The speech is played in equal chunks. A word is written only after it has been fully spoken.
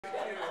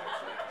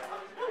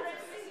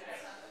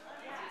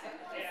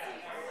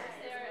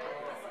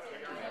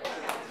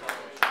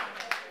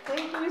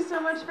so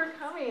much for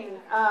coming.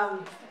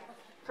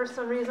 For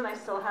some reason, I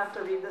still have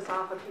to read this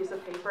off a piece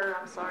of paper.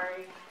 I'm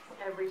sorry,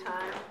 every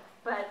time.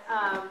 But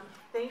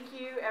thank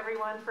you,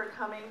 everyone, for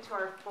coming to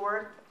our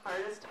 4th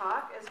artist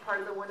talk as part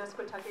of the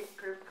Woonasquatucket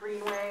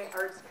Greenway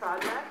Arts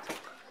project.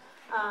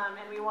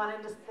 And we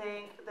wanted to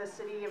thank the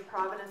City of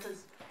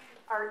Providence's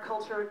Art,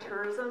 Culture,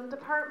 Tourism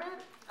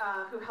Department,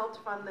 who helped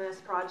fund this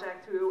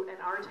project through an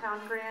Our Town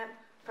grant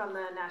from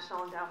the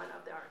National Endowment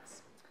of the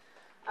Arts.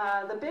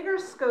 The bigger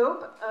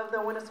scope of the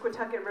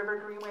Woonasquatucket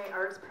River Greenway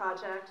Arts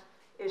project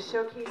is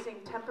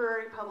showcasing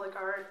temporary public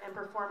art and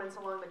performance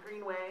along the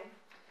Greenway,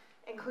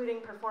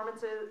 including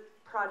performances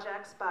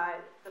projects by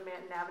the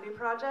Manton Avenue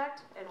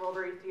Project and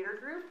Wilbury Theater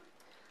Group,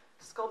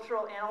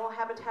 sculptural animal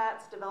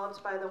habitats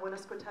developed by the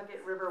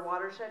Woonasquatucket River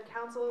Watershed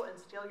Council and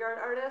Steelyard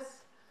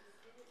artists,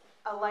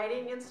 a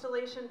lighting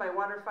installation by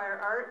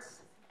WaterFire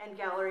Arts, and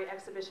gallery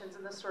exhibitions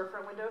in the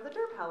storefront window of the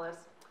Dirt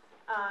Palace.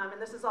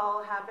 And this has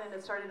all happened,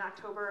 it started in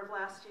October of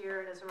last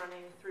year and is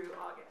running through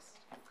August.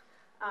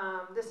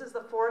 This is the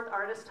 4th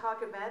Artist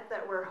Talk event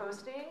that we're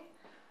hosting.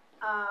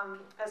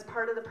 As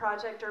part of the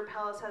project, Dirt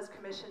Palace has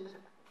commissioned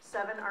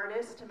 7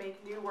 artists to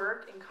make new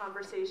work in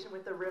conversation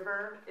with the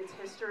river, its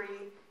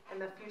history, and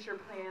the future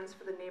plans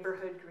for the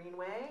neighborhood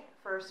greenway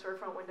for our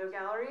storefront window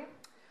gallery.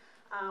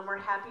 We're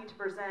happy to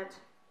present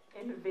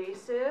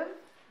Invasive,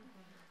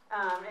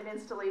 an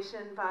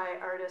installation by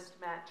artist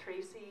Matt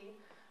Tracy.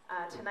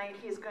 Tonight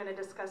he's going to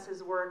discuss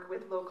his work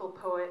with local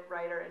poet,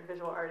 writer, and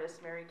visual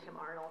artist Mary-Kim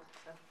Arnold.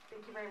 So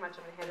thank you very much.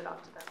 I'm going to hand it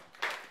off to them.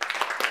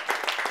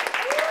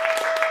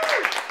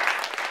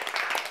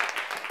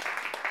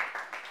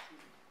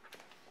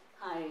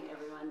 Hi,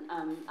 everyone.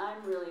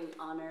 I'm really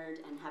honored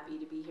and happy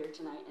to be here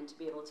tonight and to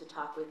be able to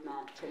talk with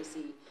Matt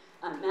Tracy.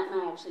 Matt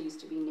and I actually used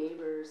to be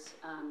neighbors,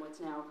 what's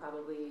now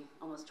probably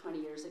almost 20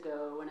 years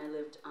ago when I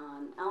lived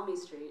on Almy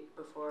Street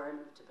before I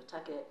moved to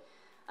Pawtucket.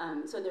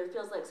 So there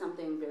feels like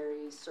something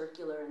very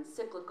circular and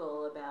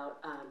cyclical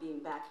about being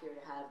back here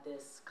to have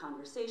this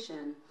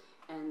conversation,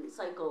 and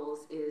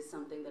cycles is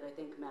something that I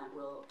think Matt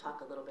will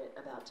talk a little bit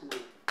about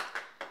tonight.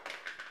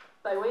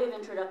 By way of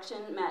introduction,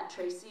 Matt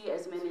Tracy,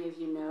 as many of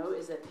you know,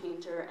 is a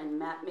painter and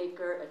map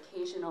maker,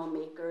 occasional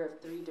maker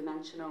of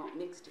 3-dimensional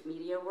mixed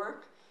media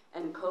work,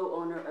 and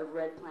co-owner of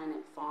Red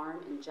Planet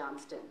Farm in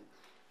Johnston.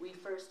 We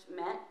first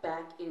met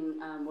back in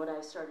what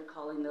I started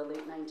calling the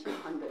late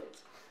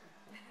 1900s.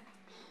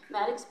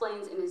 Matt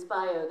explains in his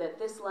bio that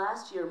this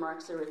last year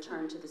marks a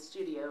return to the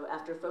studio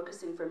after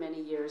focusing for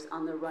many years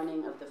on the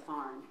running of the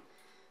farm.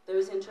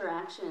 Those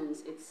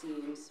interactions, it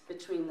seems,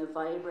 between the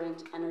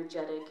vibrant,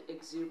 energetic,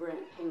 exuberant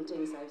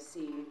paintings I've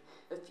seen,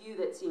 a few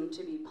that seem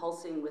to be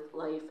pulsing with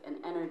life and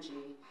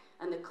energy,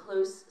 and the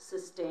close,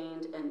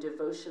 sustained, and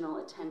devotional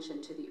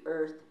attention to the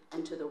earth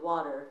and to the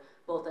water,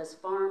 both as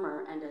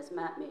farmer and as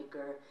map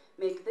maker,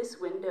 make this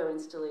window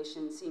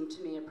installation seem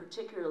to me a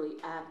particularly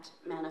apt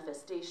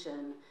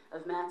manifestation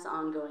of Matt's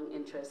ongoing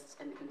interests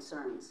and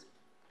concerns.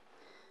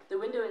 The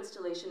window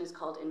installation is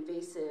called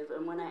Invasive,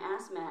 and when I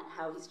asked Matt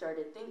how he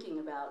started thinking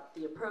about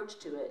the approach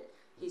to it,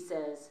 he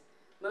says,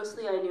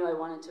 "Mostly I knew I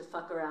wanted to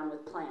fuck around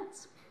with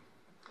plants."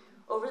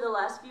 Over the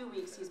last few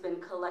weeks, he's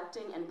been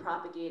collecting and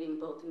propagating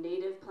both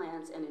native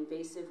plants and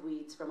invasive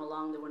weeds from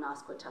along the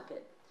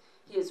Woonasquatucket.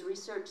 He has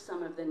researched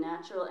some of the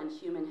natural and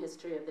human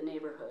history of the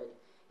neighborhood.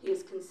 He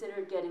has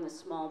considered getting a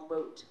small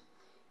boat.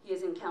 He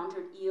has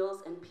encountered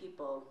eels and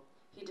people.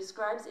 He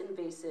describes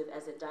Invasive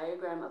as a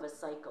diagram of a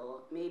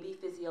cycle, maybe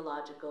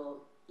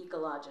physiological,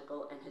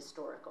 ecological, and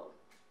historical.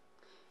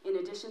 In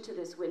addition to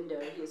this window,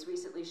 he has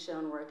recently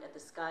shown work at the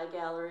Sky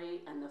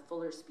Gallery and the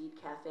Fuller Speed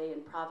Cafe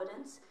in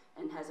Providence,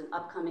 and has an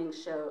upcoming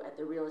show at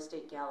the Real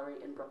Estate Gallery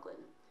in Brooklyn.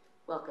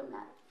 Welcome,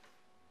 Matt.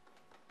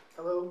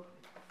 Hello.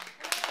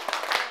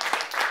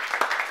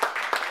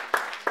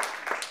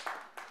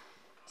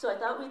 So I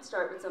thought we'd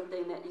start with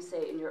something that you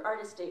say in your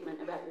artist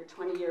statement about your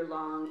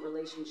 20-year-long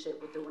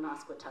relationship with the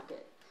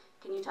Woonasquatucket.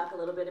 Can you talk a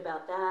little bit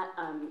about that,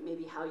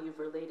 maybe how you've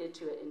related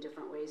to it in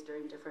different ways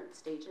during different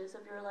stages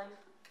of your life?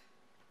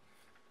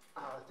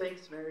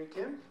 Thanks,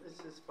 Mary-Kim.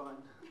 This is fun.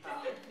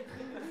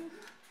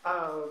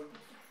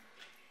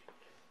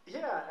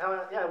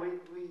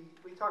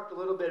 We talked a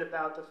little bit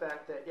about the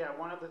fact that,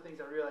 one of the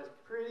things I realized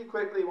pretty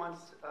quickly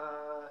once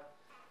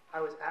I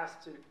was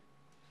asked to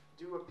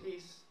do a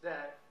piece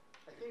that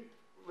I think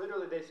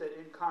literally they said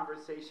in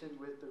conversation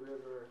with the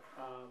river,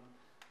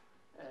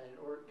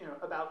 or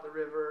about the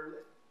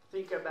river.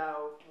 Think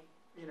about,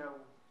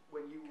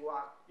 when you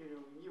walk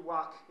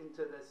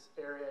into this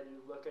area and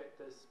you look at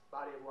this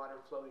body of water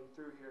flowing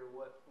through here,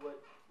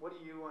 what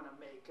do you want to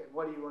make and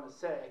what do you want to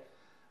say?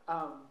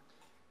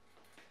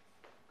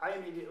 I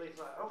immediately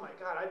thought, oh my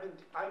God, I've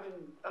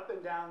been up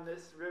and down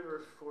this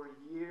river for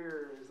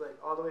years, like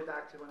all the way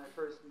back to when I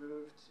first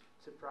moved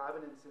to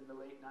Providence in the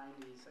late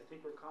 90s. I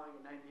think we're calling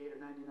it 98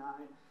 or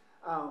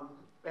 99.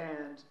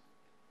 And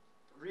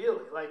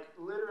really, like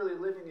literally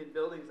living in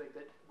buildings like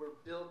that were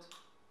built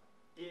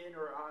in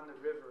or on the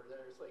river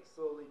that is like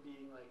slowly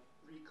being like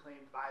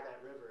reclaimed by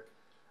that river.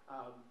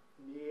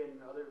 Me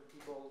and other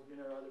people,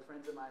 other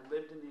friends of mine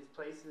lived in these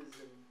places,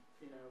 and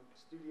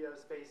studio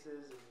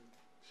spaces and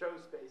show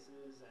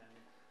spaces and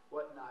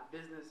whatnot,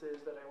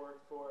 businesses that I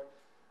worked for.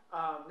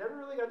 Never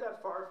really got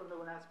that far from the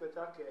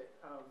Woonasquatucket.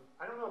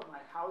 I don't know if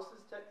my house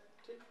is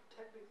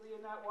technically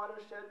in that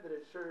watershed, but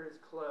it sure is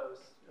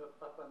close,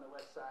 up on the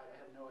west side. I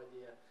have no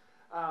idea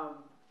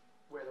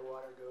where the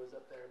water goes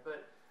up there.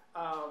 But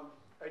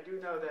I do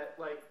know that,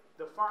 like,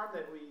 the farm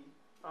that we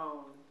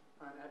own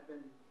and have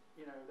been,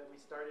 that we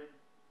started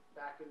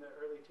back in the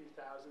early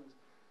 2000s,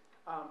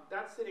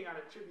 that's sitting on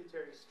a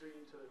tributary stream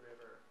to the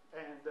river.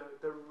 And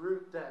the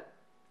route that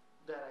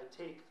I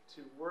take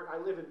to work, I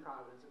live in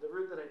Providence, and the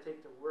route that I take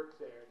to work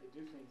there, to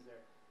do things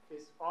there,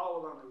 is all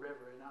along the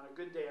river. And on a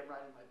good day, I'm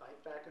riding my bike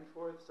back and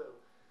forth. So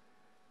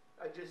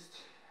I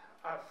just,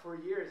 for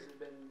years, have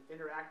been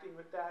interacting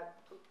with that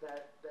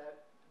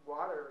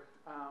water.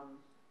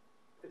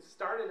 It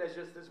started as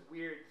just this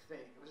weird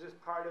thing. It was just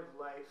part of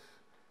life.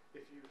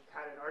 If you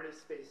had an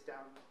artist space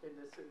down in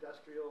this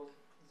industrial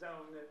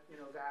zone that,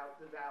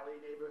 the Valley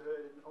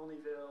neighborhood and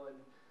Olneyville and,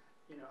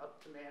 up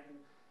to Manton,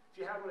 if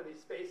you had one of these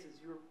spaces,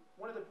 the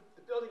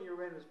building you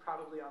were in was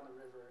probably on the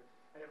river.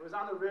 And if it was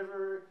on the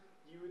river,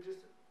 you would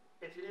just,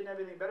 if you didn't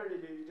have anything better to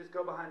do, you just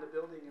go behind the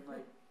building and,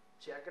 like,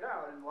 check it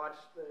out and watch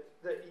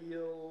the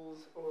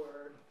eels,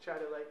 or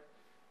try to, like,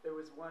 there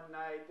was one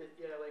night that,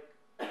 you're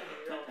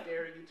all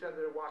daring each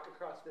other to walk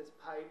across this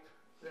pipe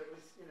that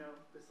was,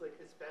 this, like,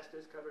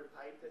 asbestos covered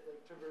pipe that, like,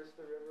 traversed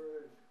the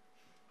river. And,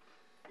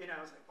 I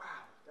was like,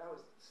 wow, that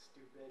was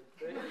stupid.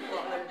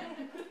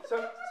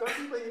 Some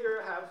people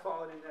here have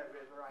fallen in that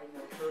river, I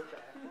know for a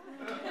fact.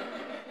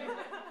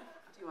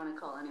 Do you want to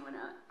call anyone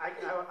out?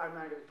 I'm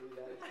not going to do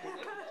that.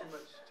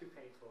 It's too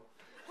painful.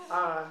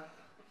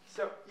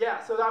 So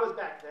that was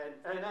back then.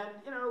 And then,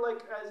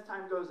 as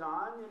time goes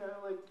on,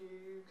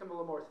 you become a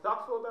little more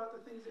thoughtful about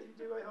the things that you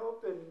do, I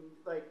hope, and,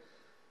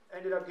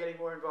 ended up getting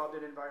more involved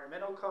in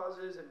environmental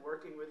causes and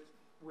working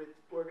with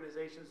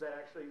organizations that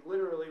actually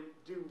literally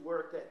do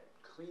work that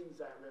cleans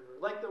that river,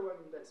 like the one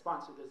that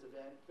sponsored this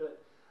event, but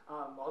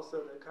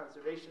also the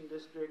Conservation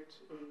District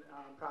in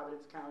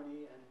Providence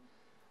County, and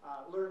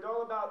learned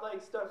all about,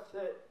 like, stuff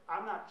that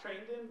I'm not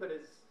trained in, but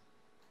is,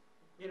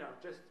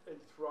 just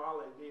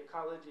enthralling. The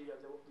ecology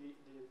of the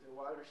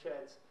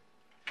watersheds,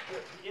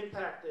 the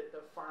impact that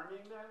the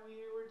farming that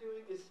we were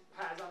doing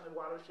has on the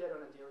watershed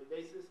on a daily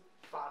basis.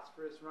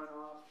 Phosphorus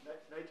runoff,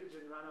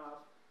 nitrogen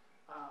runoff,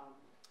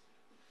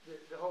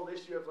 the whole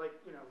issue of, like,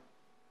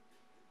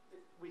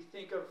 we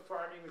think of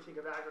farming, we think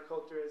of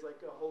agriculture as, like,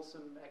 a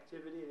wholesome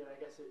activity, and I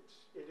guess it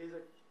is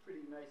a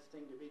pretty nice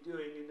thing to be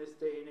doing in this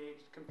day and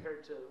age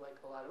compared to, like,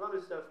 a lot of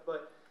other stuff,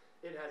 but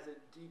it has a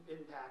deep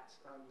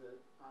impact on the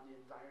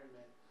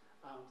environment.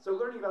 So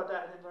learning about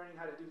that, and then learning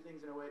how to do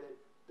things in a way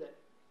that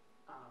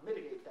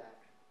mitigate that,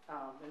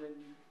 and then,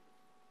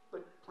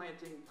 like,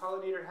 planting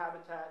pollinator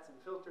habitats and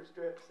filter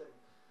strips, and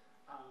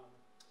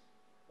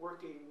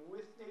working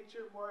with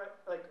nature more.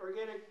 Like,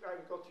 organic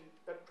agriculture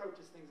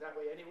approaches things that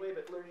way anyway,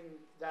 but learning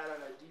that on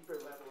a deeper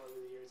level over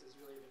the years has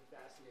really been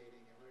fascinating,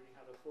 and learning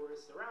how the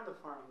forests around the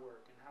farm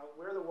work, and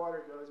where the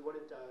water goes, what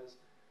it does.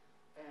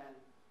 And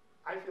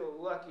I feel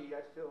lucky,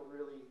 I feel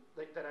really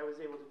like that I was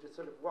able to just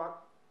sort of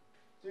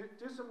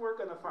do some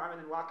work on the farm,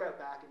 and then walk out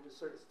back and just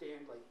sort of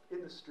stand, like,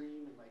 in the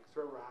stream and, like,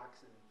 throw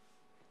rocks, and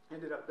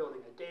ended up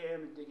building a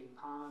dam and digging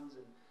ponds,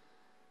 and,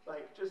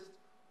 like, just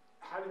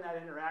having that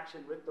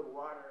interaction with the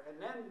water.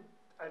 And then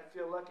I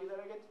feel lucky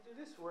that I get to do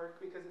this work,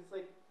 because it's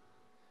like,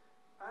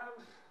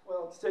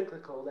 well, it's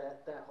cyclical,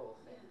 that whole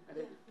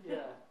thing. And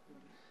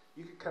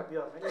you could cut me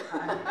off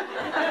anytime.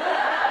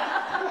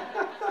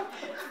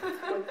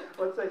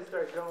 Once I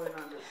start going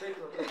on the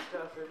cyclical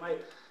stuff, it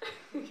might,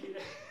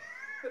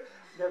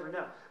 never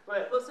know.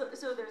 But well,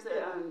 so there's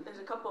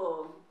a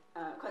couple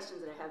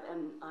questions that I have,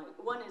 and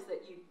one is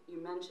that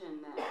you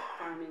mentioned that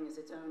farming is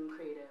its own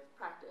creative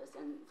practice,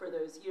 and for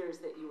those years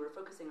that you were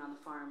focusing on the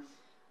farm,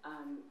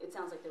 it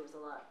sounds like there was a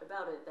lot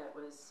about it that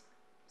was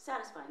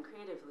satisfying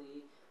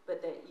creatively,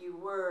 but that you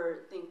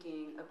were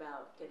thinking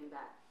about getting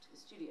back to the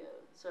studio.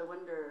 So I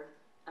wonder,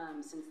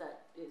 since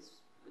that is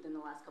within the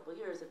last couple of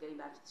years of getting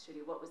back to the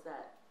studio, what was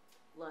that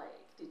like?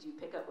 Did you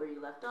pick up where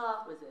you left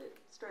off? Was it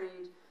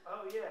strange?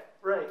 Oh yeah,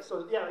 right.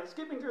 So yeah, like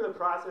skipping through the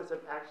process of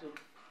actually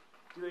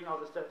doing all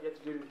the stuff you have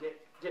to do to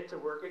get to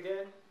work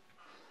again.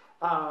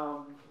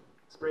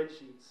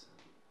 Spreadsheets.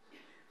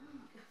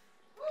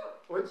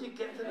 Once you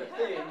get to the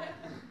thing,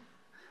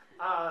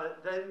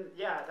 then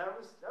yeah, that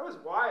was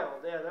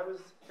wild. Yeah, that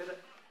was, cause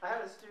I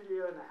had a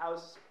studio in the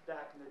house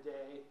back in the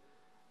day,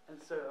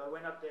 and so I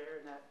went up there,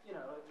 and that, it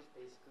was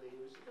basically,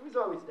 it was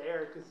always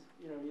there, because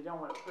you don't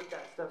want to put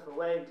that stuff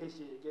away in case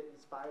you get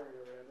inspired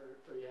or whatever,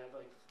 or you have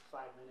like 5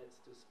 minutes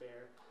to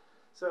spare.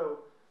 So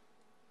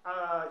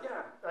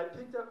yeah,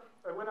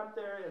 I went up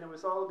there, and it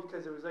was all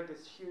because it was like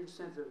this huge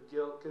sense of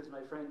guilt, because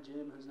my friend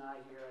Jim, who's not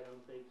here, I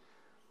don't think,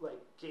 like,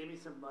 gave me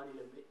some money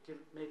to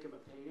make him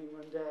a painting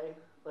one day,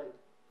 like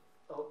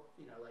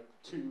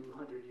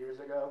 200 years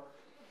ago,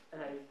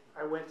 and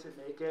I went to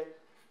make it,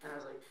 and I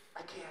was like,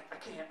 I can't,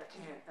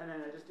 and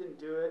then I just didn't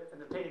do it,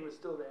 and the painting was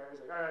still there. I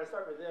was like, all right, I'll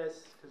start with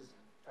this, because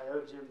I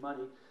owed Jim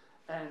money.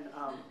 And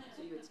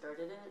so you had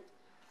started it?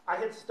 I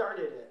had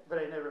started it, but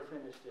I never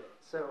finished it.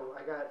 So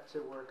I got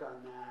to work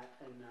on that,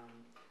 and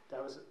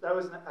that was.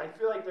 I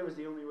feel like that was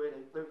the only way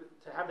to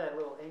have that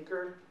little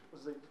anchor.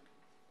 Was like,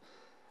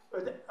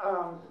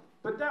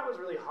 but that was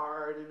really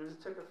hard, and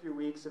it took a few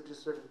weeks of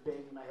just sort of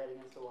banging my head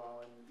against the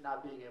wall and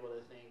not being able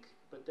to think.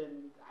 But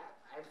then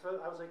I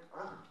was like,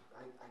 oh,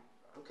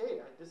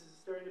 this is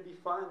starting to be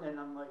fun, and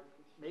I'm like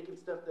making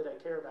stuff that I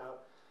care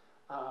about.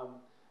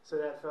 So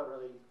that felt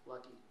really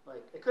lucky.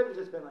 Like it could have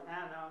just been like, no,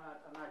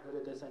 I'm not good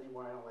at this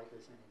anymore. I don't like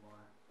this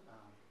anymore.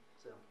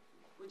 So.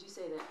 Would you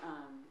say that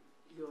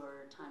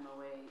your time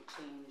away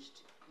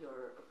changed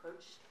your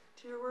approach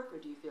to your work, or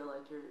do you feel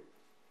like you're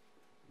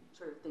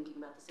sort of thinking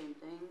about the same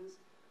things?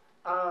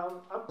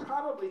 I'm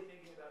probably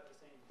thinking about the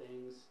same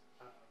things,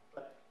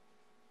 but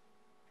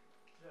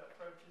the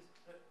approach is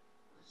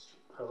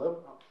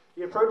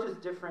the approach is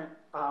different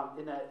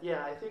in that.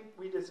 Yeah, I think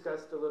we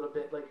discussed a little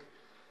bit like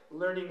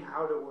learning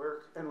how to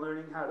work and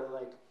learning how to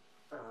like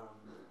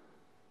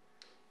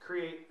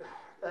create.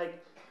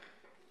 Like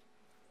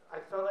I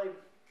felt like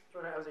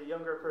when I was a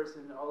younger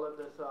person, all of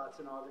the thoughts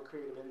and all the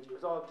creative energy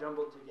was all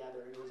jumbled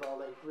together, and it was all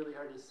like really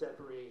hard to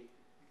separate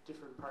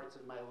different parts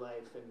of my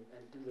life and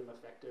do them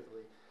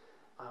effectively.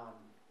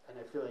 And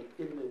I feel like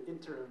in the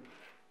interim,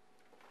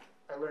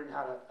 I learned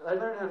how to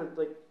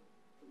like,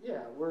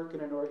 work in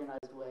an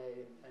organized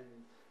way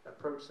and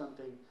approach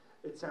something.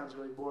 It sounds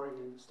really boring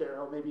and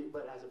sterile, maybe,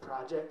 but as a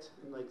project,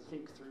 and like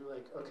think through,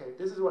 like, okay,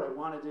 this is what I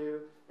want to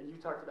do. And you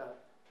talked about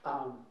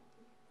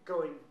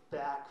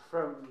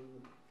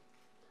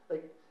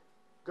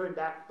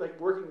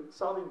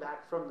solving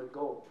back from the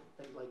goal,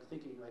 and like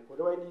thinking, like, what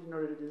do I need in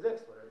order to do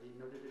this? What do I need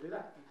in order to do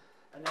that?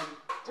 And then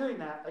doing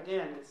that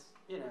again,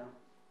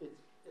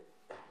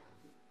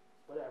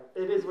 whatever.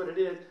 It is what it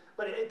is.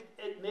 But it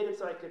made it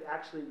so I could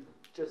actually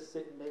just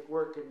sit and make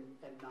work and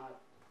not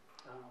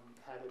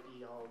have it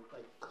be all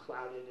like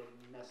clouded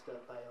and messed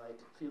up by like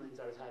feelings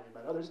I was having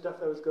about other stuff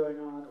that was going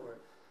on, or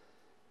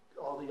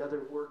all the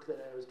other work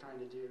that I was trying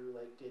to do,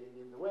 like getting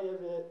in the way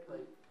of it.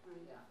 Like,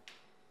 yeah.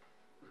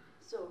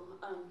 So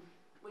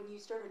when you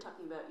started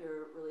talking about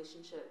your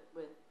relationship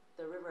with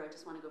the river, I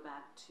just want to go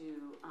back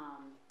to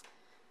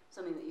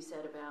something that you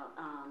said about,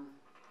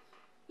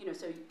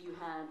 so you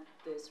had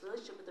this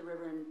relationship with the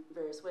river in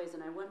various ways,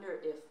 and I wonder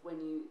if when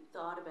you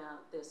thought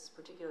about this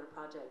particular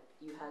project,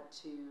 you had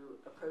to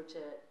approach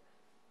it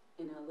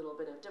in a little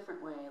bit of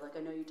different way. Like,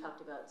 I know you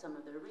talked about some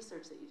of the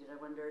research that you did. I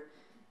wonder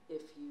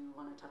if you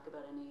want to talk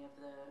about any of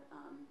the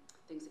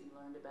things that you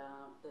learned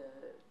about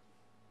the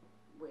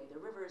way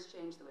the river has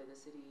changed, the way the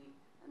city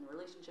and the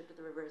relationship to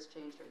the river has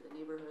changed, or the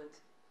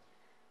neighborhoods.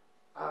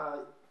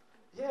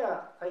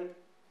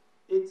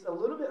 It's a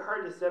little bit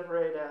hard to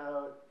separate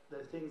out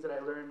the things that I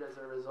learned as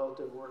a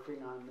result of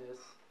working on this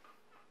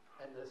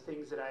and the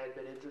things that I had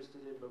been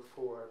interested in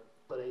before.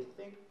 But I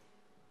think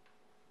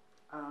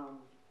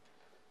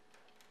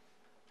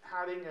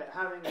having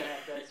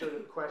that sort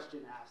of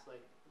question asked,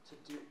 like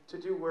to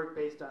do work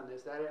based on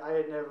this,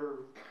 I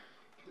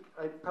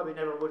probably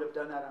never would have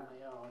done that on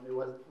my own.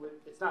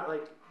 It's not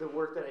like the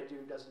work that I do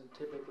doesn't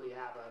typically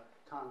have a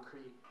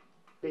concrete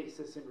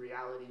basis in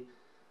reality.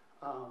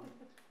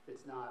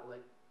 It's not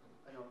like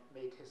I don't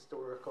make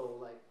historical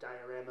like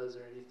dioramas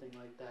or anything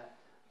like that.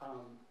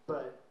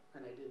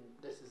 And I didn't.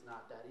 This is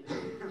not that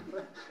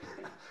either.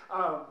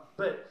 I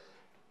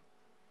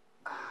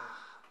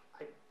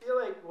feel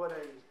like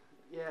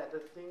the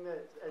thing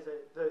that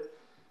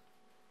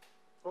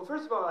well,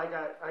 first of all, I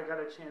got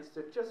a chance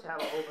to just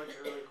have a whole bunch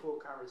of really cool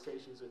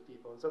conversations with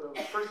people. And so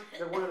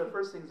one of the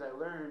first things I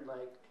learned,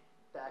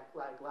 back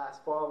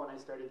last fall when I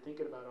started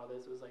thinking about all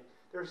this, was like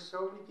there are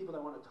so many people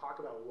that want to talk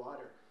about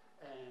water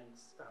and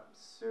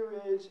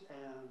sewage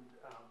and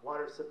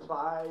water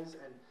supplies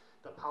and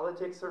the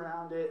politics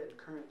around it and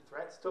current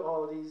threats to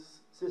all of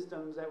these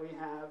systems that we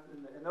have,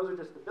 and those are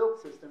just the built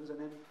systems. And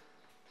then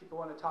people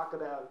want to talk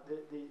about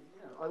the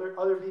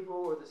other people,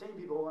 or the same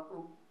people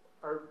who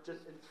are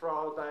just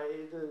enthralled by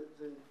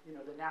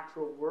the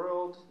natural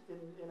world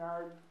in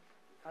our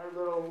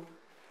little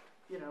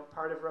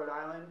part of Rhode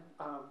Island.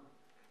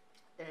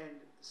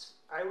 And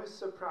I was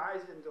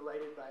surprised and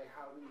delighted by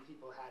how many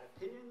people had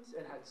opinions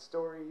and had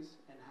stories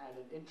and had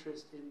an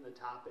interest in the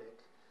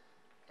topic.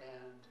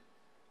 And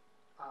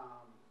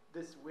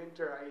this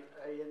winter,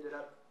 I ended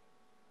up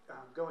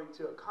going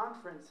to a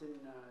conference in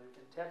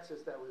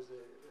Texas that was a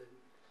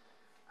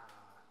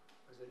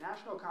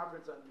national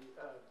conference on the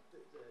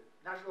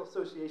National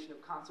Association of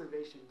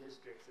Conservation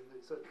Districts. And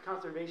so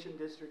conservation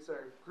districts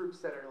are groups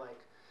that are like,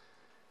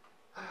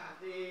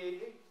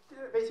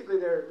 basically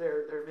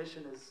their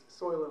mission is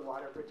soil and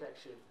water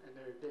protection. And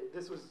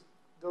this was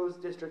those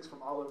districts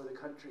from all over the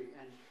country.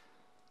 And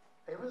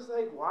it was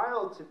like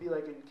wild to be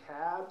like in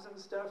cabs and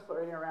stuff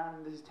running around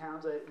in these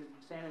towns. In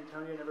San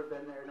Antonio, never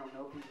been there, don't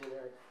know people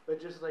there, but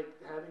just like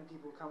having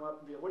people come up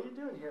and be like, "What are you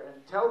doing here?"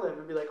 and tell them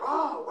and be like,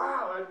 "Oh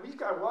wow, we've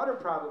got water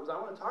problems. I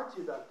want to talk to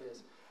you about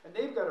this." And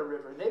they've got a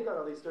river, and they've got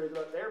all these stories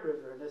about their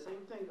river, and the same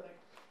thing. Like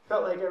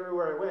felt like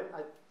everywhere I went,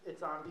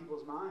 it's on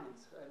people's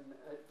minds, and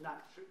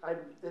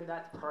and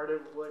that's part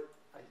of what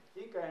I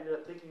think I ended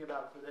up thinking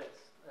about for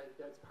this.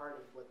 That's part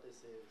of what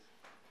this is.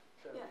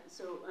 So. Yeah.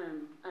 So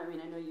I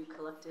mean, I know you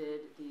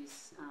collected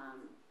these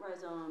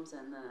rhizomes,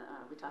 and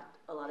we talked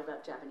a lot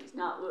about Japanese,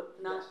 not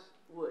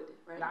wood,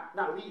 right?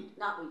 Not weed.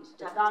 Not weed.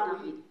 Japanese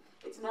not weed.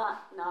 It's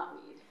not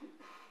weed.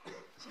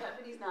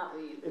 Japanese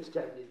knotweed. It's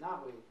Japanese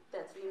knotweed.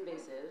 That's the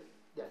invasive.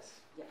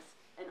 Yes. Yes.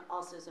 And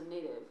also some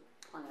native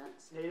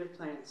plants. Native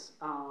plants.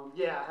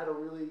 Yeah, I had a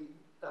really,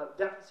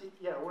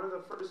 one of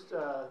the first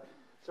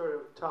sort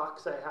of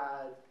talks I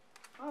had,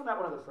 well, not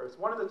one of the first,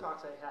 one of the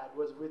talks I had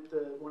was with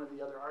one of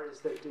the other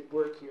artists that did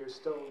work here,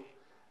 Stowe,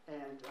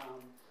 and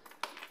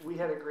we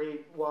had a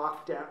great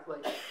walk down,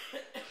 like,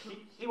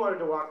 he wanted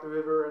to walk the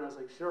river, and I was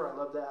like, sure, I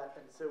love that.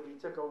 And so we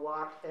took a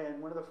walk,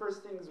 and one of the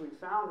first things we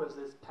found was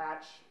this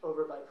patch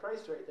over by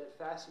Price Right that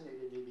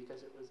fascinated me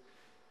because it was,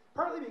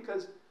 partly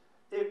because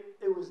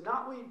it was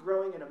knotweed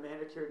growing in a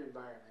manicured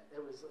environment. It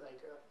was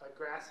like a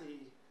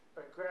grassy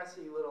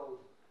little,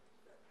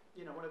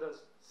 one of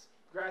those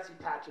grassy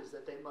patches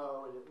that they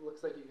mow, and it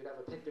looks like you could have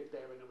a picnic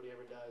there, but nobody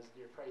ever does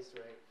near Price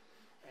Right.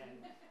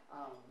 And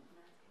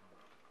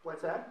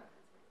what's that?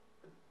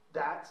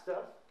 That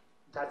stuff?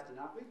 That's the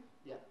knotweed?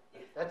 Yeah.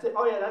 That's it.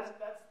 Oh yeah, that's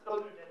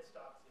those are dead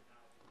stalks in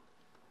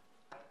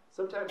knotweed.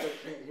 Sometimes I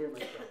can't hear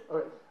myself.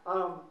 Okay.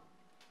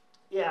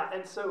 Yeah,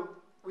 and so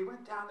we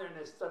went down there, and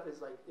this stuff is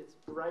like, it's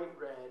bright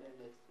red,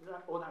 and it's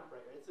not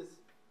bright red. It's this,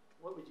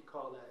 what would you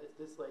call that? It's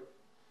this like,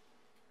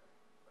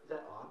 is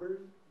that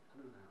auburn?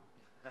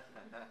 I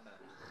don't know.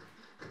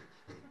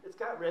 It's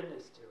got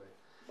redness to it,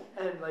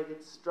 and like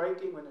it's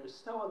striking when there's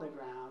snow on the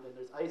ground and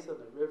there's ice on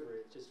the river.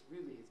 It just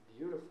really is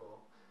beautiful.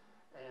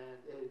 And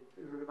it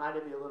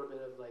reminded me a little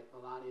bit of like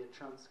Melania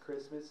Trump's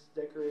Christmas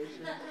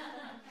decoration,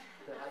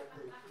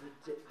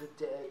 the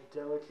dead,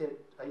 delicate,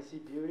 icy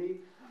beauty,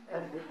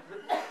 and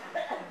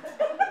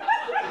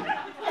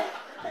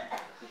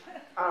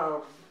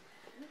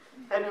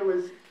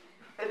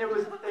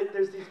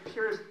there's these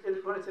pure.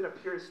 When it's in a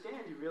pure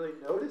stand, you really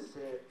notice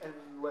it, and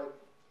like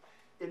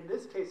in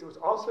this case, it was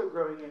also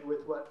growing in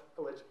with what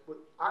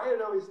I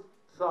had always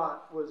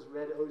thought was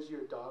red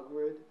osier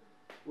dogwood,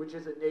 which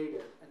is a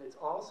native, and it's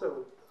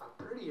also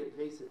a pretty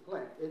invasive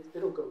plant.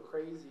 It'll go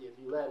crazy if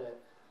you let it.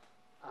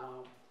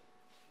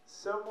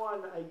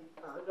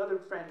 Another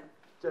friend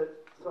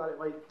thought it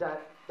might,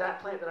 that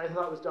plant that I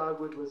thought was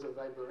dogwood was a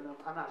viburnum.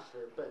 I'm not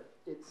sure, but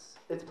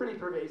it's pretty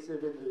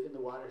pervasive in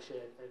the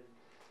watershed, and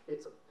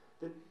it's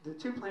the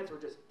two plants were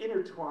just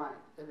intertwined,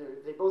 and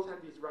they both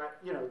have these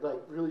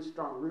like really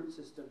strong root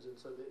systems, and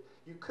so that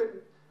you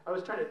couldn't. I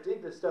was trying to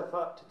dig this stuff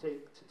up to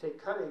take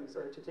cuttings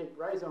or to take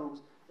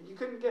rhizomes, and you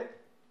couldn't get,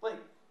 like,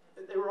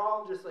 they were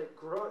all just like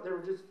there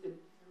was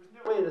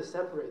no way to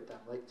separate them.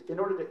 Like, in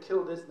order to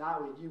kill this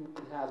knotweed, you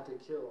would have to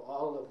kill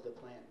all of the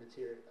plant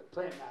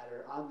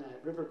matter on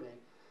that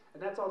riverbank,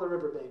 and that's all the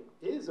riverbank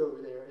is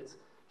over there. It's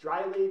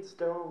dry laid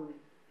stone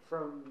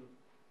from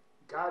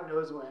God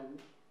knows when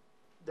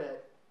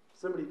that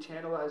somebody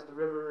channelized the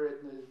river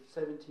in the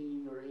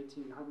 17 or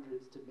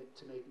 1800s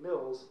to make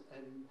mills,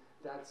 and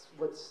that's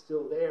what's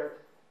still there.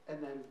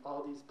 And then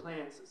all these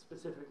plants,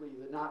 specifically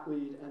the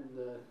knotweed and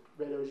the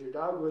red osier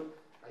dogwood,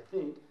 I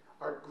think,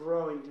 are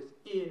growing just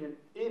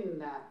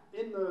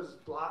in those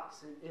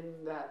blocks and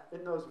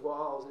in those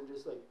walls, and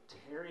just like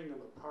tearing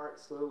them apart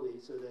slowly,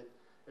 so that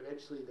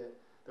eventually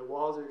the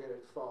walls are going to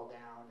fall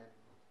down.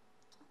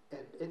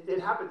 And it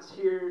happens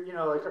here,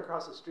 like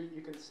across the street,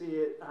 you can see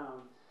it.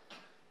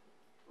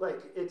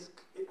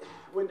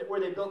 Where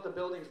they built the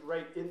buildings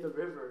right in the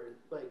river,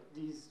 like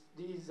these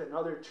and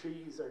other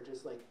trees are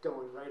just like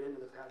going right into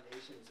the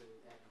foundations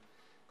and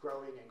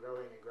growing and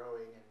growing and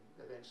growing, and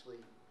eventually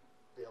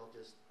they'll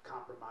just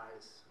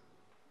compromise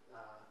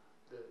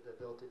the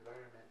built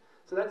environment.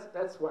 So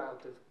that's wild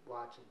to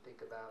watch and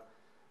think about.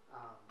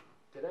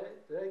 Did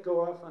I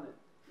go off on it?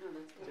 No,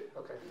 that's good.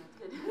 Okay.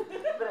 That's good.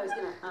 But I was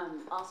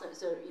gonna also,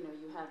 so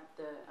you have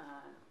the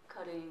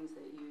cuttings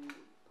that you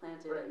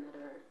planted, right, and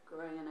that are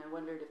growing, and I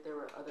wondered if there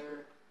were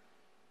other,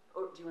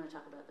 or do you want to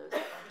talk about those?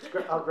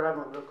 I'll grab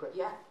one real quick.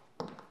 Yeah.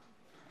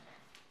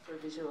 For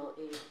visual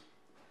aid.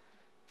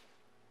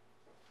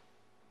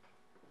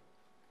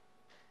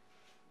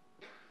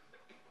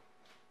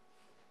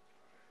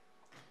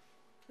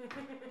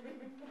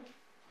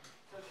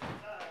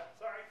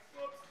 Sorry,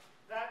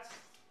 whoops.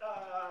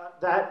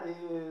 That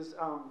is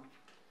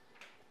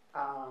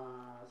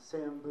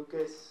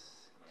Sambucus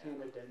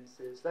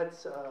canadensis.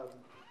 That's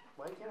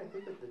why can't I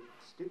think of the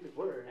stupid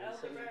word?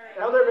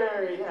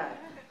 Elderberry, yeah.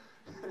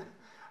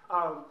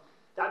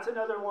 That's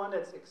another one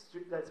that's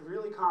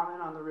really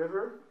common on the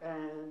river,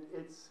 and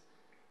it's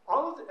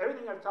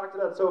everything I've talked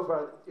about so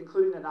far,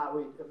 including the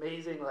knotweed.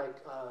 Amazing,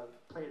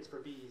 plants for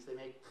bees. They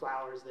make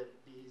flowers that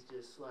bees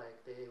just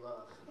they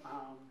love.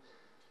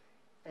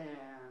 And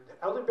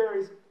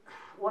elderberry's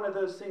one of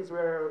those things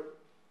where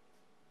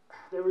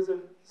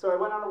so I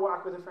went on a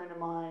walk with a friend of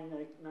mine.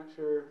 I'm not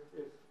sure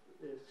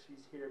if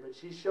she's here, but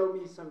she showed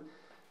me some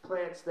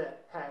plants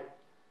that had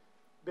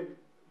been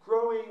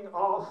growing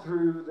all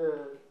through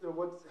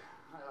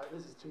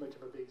this is too much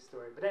of a big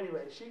story, but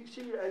anyway, she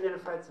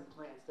identified some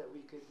plants that we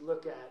could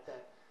look at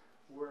that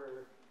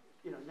were,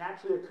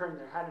 naturally occurring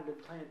there, hadn't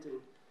been planted.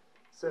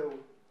 So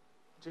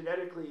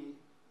genetically,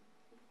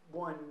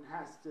 one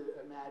has to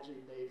imagine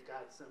they've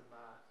got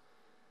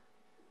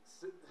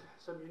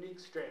some unique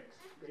strength.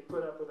 They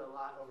put up with a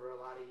lot over a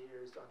lot of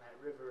years on that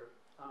river.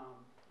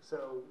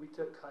 So we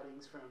took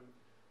cuttings from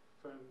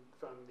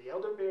the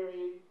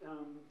elderberry.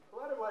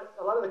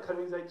 A lot of the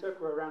cuttings I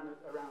took were around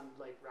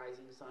like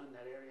Rising Sun,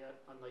 that area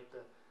on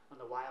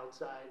the wild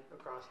side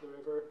across the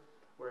river,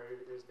 where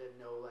there's been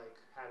no like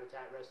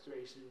habitat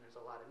restoration. There's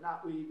a lot of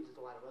knotweed, but there's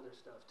a lot of other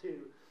stuff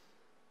too.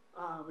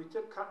 We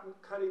took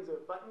cuttings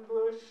of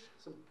buttonbush,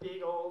 some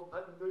big old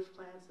buttonbush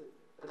plants.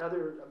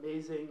 Another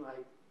amazing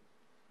like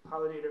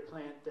pollinator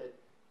plant that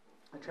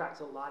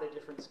attracts a lot of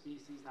different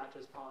species, not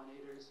just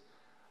pollinators.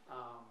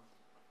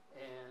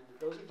 And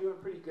those are doing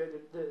pretty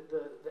good.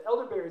 The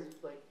elderberries,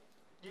 like,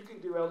 you can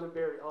do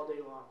elderberry all day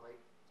long. Like,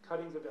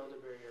 cuttings of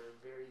elderberry are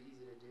very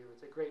easy to do.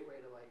 It's a great way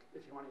to, like,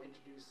 if you want to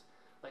introduce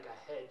like a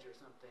hedge or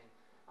something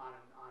on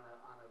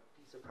a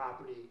piece of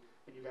property,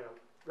 and you got a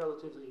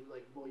relatively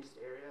like moist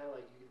area,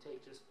 like you can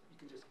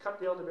just cut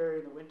the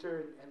elderberry in the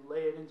winter and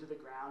lay it into the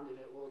ground, and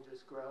it will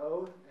just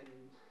grow. And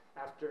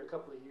after a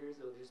couple of years,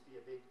 it'll just be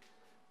a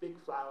big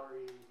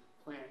flowery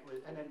plant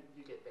and then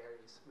you get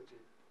berries, which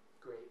are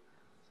great.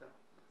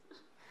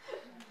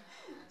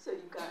 So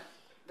you've got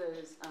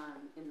those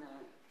in the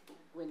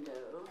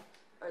window.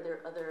 Are there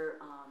other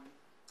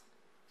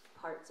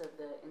parts of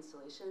the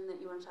installation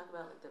that you want to talk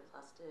about, like the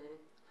plastic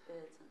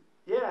bits?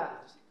 Yeah,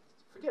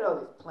 forget all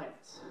these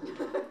plants.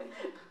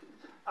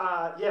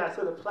 Yeah,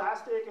 so the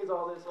plastic is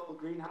all this old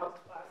greenhouse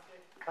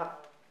plastic. Do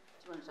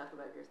you want to talk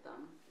about your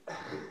thumb?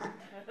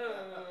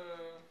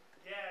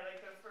 Yeah,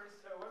 like the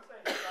first, so once I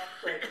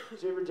stopped like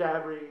jibber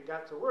jabbering and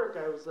got to work,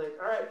 I was like,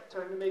 all right,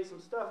 time to make some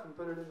stuff and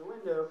put it in the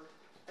window.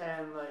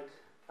 And like,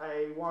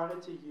 I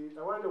wanted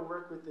to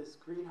work with this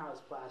greenhouse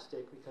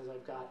plastic because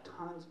I've got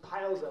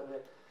piles of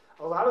it.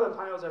 A lot of the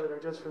piles of it are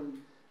just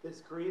from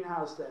this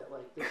greenhouse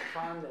this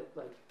farm that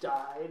like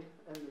died,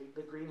 and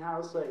the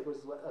greenhouse like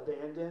was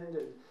abandoned,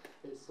 and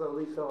it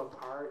slowly fell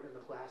apart, and the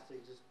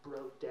plastic just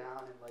broke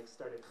down and like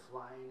started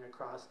flying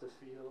across the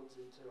fields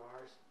into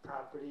our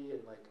property,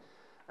 and like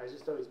I was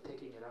just always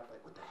picking it up,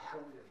 like, what the hell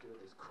am I gonna do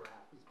with this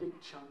crap? These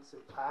big chunks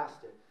of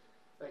plastic,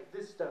 like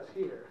this stuff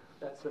here,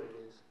 that's what it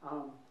is.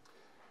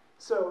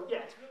 So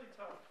yeah, it's really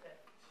tough.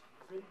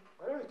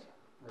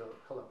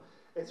 Hello.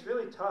 It's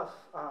really tough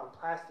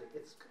plastic.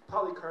 It's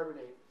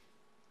polycarbonate,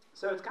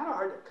 so it's kind of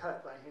hard to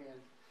cut by hand.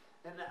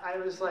 And I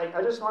was like,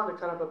 I just wanted to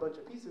cut up a bunch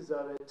of pieces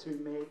of it to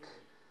make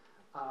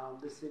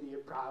the City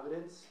of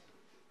Providence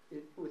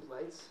with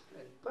lights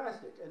and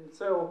plastic. And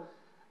so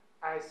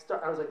I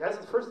was like, that's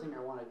the first thing I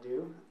want to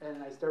do.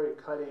 And I started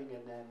cutting,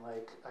 and then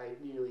like I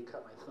nearly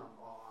cut my thumb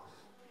off.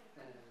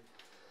 And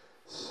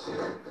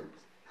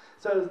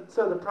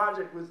so the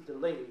project was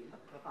delayed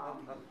a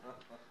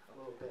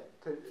little bit.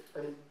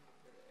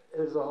 It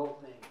was a whole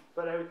thing.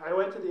 But I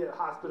went to the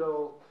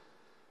hospital,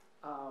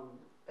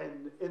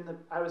 and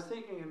I was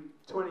thinking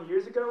 20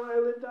 years ago when I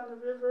lived on the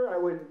river, I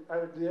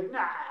would be like,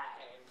 nah,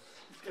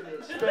 it's gonna be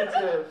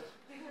expensive.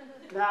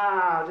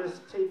 Nah,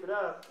 just tape it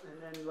up,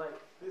 and then like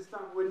this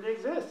thumb wouldn't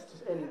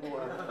exist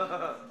anymore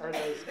as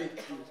I speak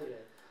to you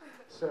today.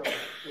 So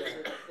yeah.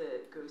 So that's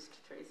the ghost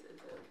traces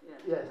of,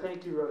 yeah. Yeah,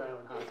 thank you, Rhode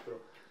Island Hospital,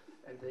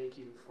 and thank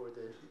you for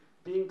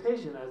being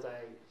patient as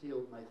I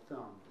healed my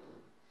thumb.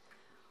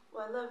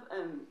 Well, I love,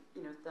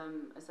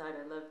 thumb aside,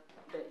 I love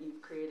that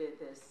you've created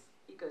this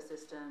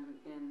ecosystem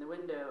in the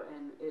window,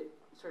 and it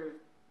sort of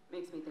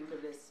makes me think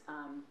of this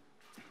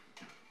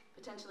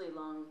potentially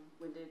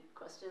long-winded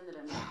question that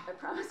I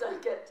promise I'll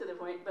get to the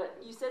point. But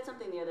you said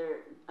something the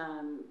other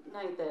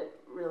night that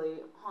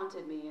really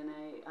haunted me, and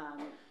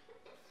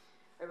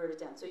I wrote it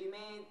down. So you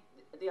made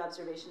the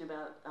observation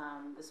about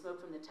the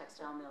smoke from the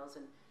textile mills,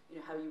 and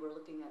how you were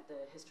looking at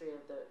the history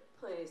of the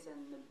place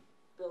and the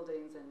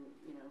buildings, and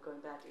going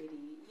back 80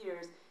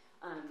 years,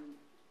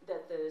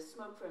 that the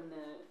smoke from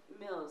the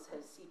mills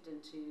has seeped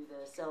into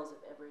the cells of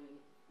every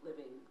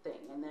living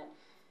thing, and that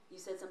you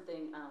said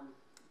something.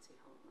 Let's see,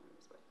 hold on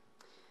this way.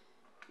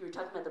 You were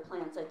talking about the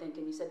plants, I think,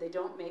 and you said they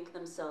don't make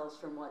themselves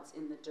from what's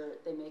in the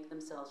dirt; they make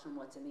themselves from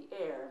what's in the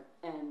air.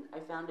 And I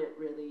found it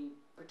really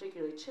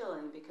particularly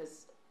chilling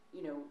because,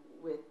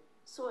 with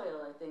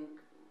soil, I think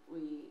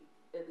we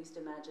at least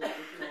imagine that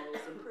we can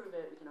always improve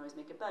it, we can always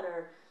make it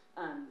better.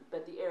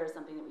 But the air is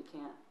something that we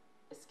can't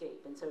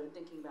escape. And so in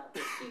thinking about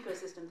this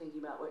ecosystem, thinking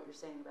about what you're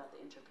saying about the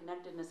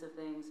interconnectedness of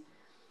things,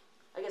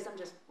 I guess I'm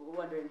just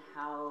wondering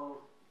how,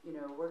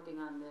 working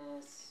on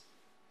this,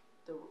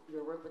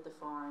 your work with the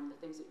farm, the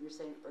things that you were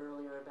saying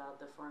earlier about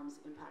the farm's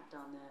impact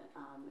on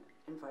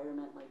the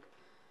environment, like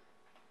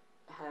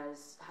how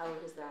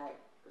has that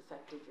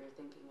affected your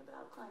thinking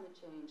about climate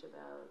change,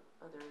 about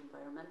other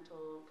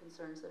environmental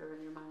concerns that are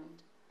in your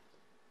mind?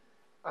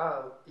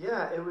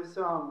 Yeah, it was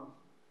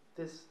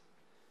this.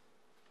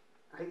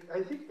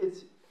 I think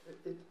it's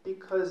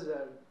because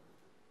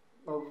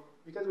well,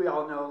 because we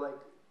all know, like,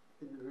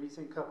 in the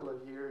recent couple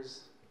of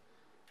years,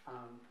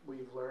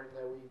 we've learned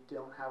that we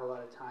don't have a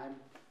lot of time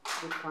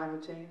with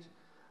climate change.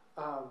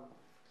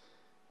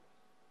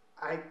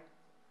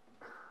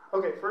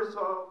 Okay, first of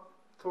all,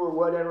 for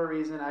whatever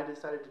reason, I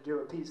decided to do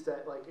a piece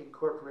that like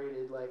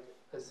incorporated like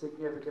a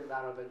significant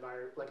amount of an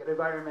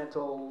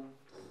environmental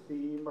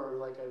theme, or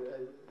like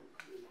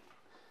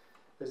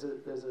there's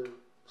a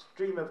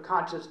stream of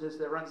consciousness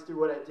that runs through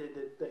what I did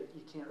that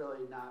you can't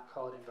really not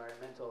call it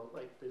environmental.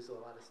 Like there's a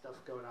lot of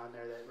stuff going on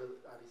there that really,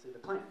 obviously the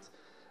plants.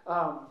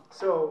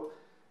 So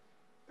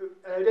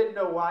I didn't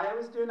know why I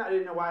was doing that. I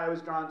didn't know why I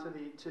was drawn to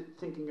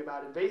thinking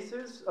about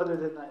invasives, other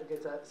than like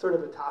it's a sort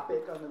of a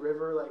topic on the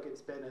river. Like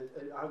it's been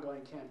an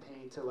ongoing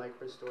campaign to like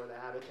restore the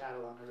habitat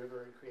along the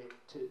river and create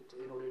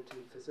in order to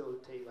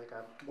facilitate like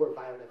a more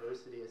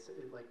biodiversity,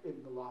 like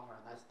in the long run.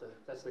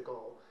 That's the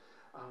goal.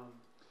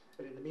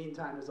 And in the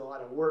meantime, there's a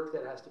lot of work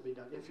that has to be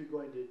done if you're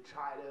going to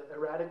try to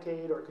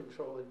eradicate or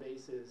control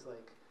invasives.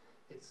 Like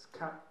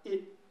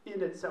it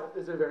in itself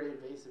is a very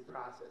invasive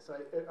process. So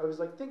I was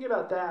like thinking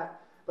about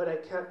that. But I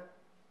kept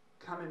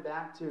coming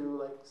back to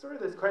like sort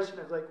of this question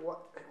of like,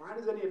 why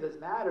does any of this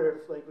matter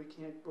if like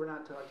we're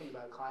not talking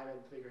about climate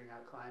and figuring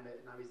out climate,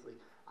 and obviously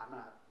I'm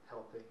not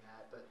helping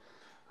that, but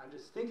I'm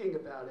just thinking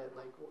about it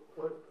like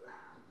what,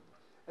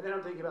 and then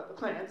I'm thinking about the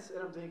plants, and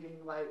I'm thinking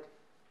like,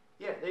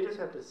 yeah, they just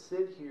have to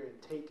sit here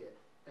and take it,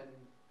 and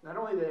not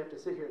only do they have to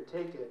sit here and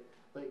take it,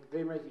 like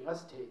they're making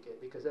us take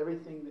it, because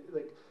everything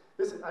like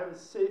this. I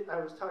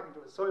was talking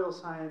to a soil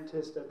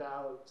scientist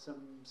about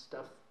some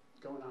stuff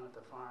going on at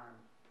the farm.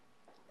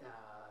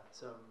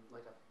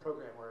 Like a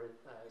program where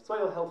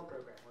soil health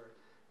program we're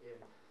in,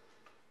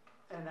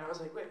 and I was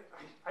like, wait,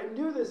 I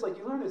knew this, like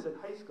you learn this in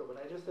high school,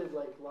 but I just had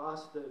like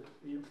lost the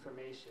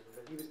information.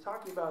 But he was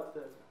talking about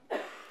the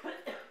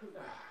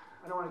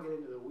I don't want to get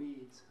into the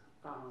weeds.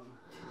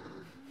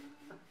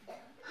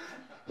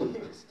 He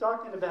was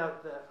talking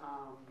about the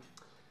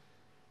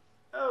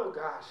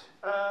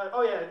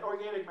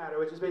organic matter,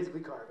 which is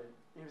basically carbon.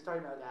 He was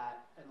talking about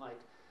that, and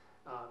like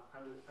I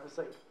was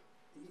like,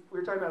 we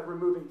were talking about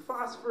removing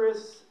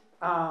phosphorus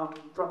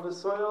from the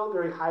soil,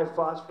 very high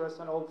phosphorus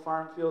on old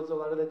farm fields a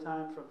lot of the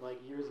time from like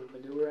years of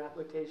manure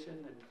application,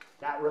 and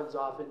that runs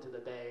off into the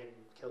bay and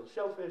kills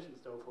shellfish and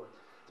so forth.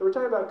 So we're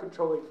talking about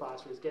controlling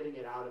phosphorus, getting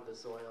it out of the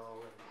soil,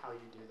 and how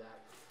you do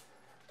that.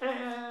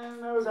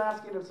 And I was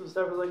asking him some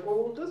stuff. I was like,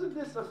 well, doesn't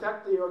this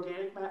affect the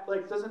organic matter?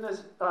 Like, doesn't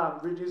this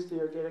reduce the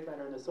organic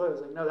matter in the soil? I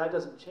was like, no, that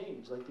doesn't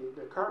change. Like,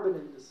 the carbon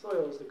in the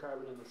soil is the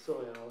carbon in the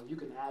soil. You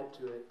can add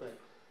to it, but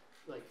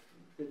like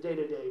the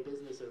day-to-day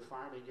business of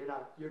farming, you're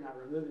not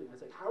removing it. I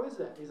was like, how is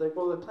that? He's like,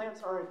 well, the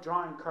plants aren't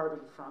drawing carbon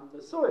from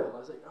the soil. I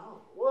was like, oh,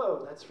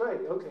 whoa, that's right.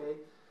 Okay,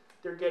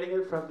 they're getting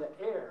it from the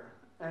air,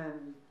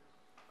 and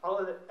all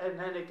of it, and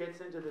then it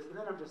gets into this, and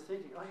then I'm just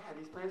thinking, oh yeah,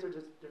 these plants are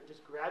just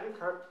grabbing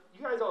carbon.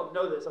 You guys all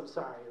know this. I'm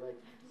sorry, like,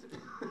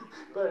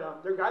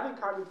 but they're grabbing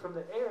carbon from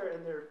the air,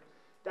 and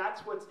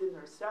that's what's in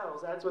their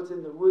cells. That's what's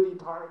in the woody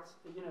parts,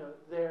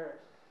 there,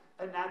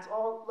 and that's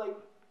all like.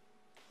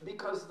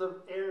 Because the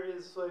air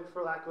is, like,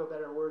 for lack of a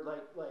better word,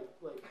 like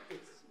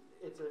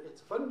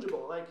it's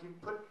fungible. Like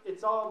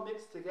it's all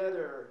mixed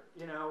together.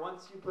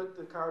 Once you put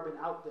the carbon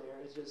out there,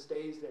 it just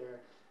stays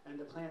there, and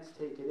the plants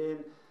take it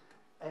in,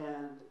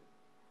 and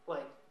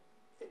like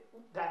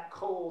that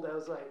coal that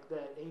was like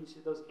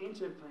those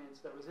ancient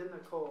plants that was in the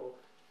coal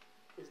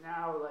is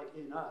now like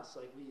in us.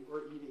 Like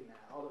we're eating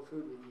that. All the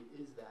food we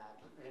eat is that,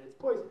 and it's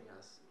poisoning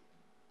us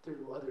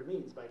through other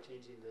means by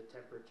changing the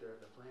temperature of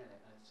the planet.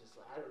 And it's just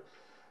like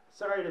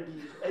sorry to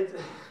be. It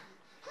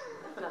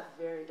got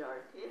very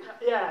dark.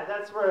 Yeah,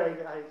 that's where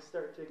I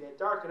start to get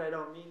dark, and I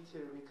don't mean to,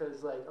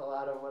 because like a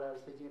lot of what I was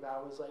thinking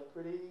about was like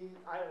pretty.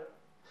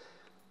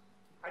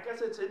 I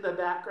guess it's in the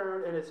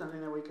background, and it's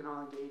something that we can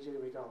all engage in,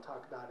 and we can all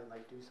talk about and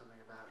like do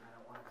something about. And I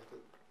don't want to make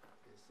it.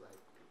 It's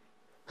like.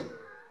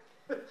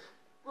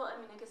 Well, I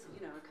mean, I guess it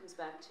comes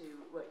back to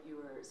what you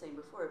were saying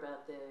before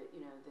about the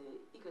the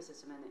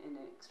ecosystem and the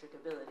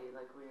inextricability,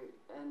 like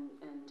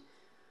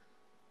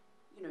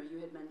you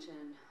had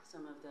mentioned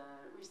some of the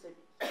research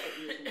that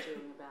you had been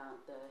doing about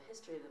the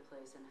history of the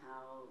place and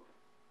how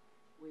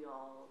we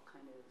all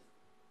kind of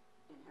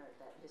inherit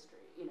that history.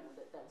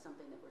 That's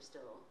something that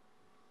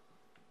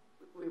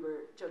we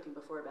were joking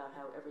before about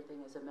how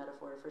everything is a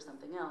metaphor for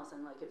something else,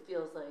 and like it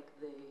feels like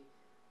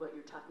what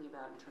you're talking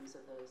about in terms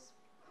of those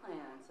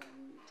plants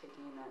and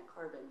taking in that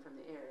carbon from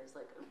the air is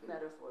like a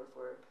metaphor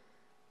for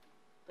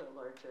the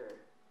larger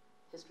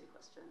history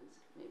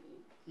questions, maybe.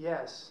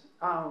 Yes.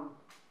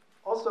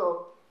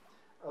 Also,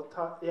 I'll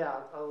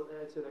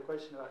answer the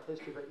question about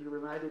history, but you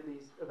reminded me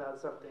about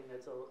something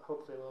that's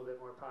hopefully a little bit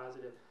more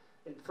positive.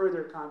 In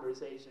further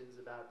conversations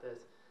about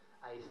this,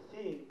 I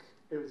think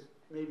it was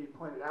maybe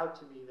pointed out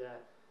to me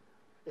that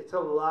it's a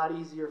lot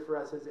easier for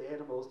us as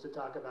animals to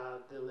talk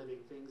about the living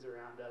things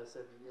around us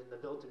and in the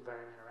built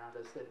environment around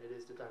us than it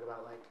is to talk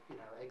about like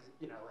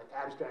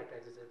abstract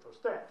existential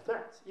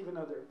threats, even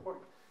though they're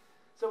important.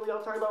 So we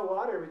all talk about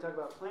water, we talk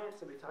about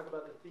plants, and we talk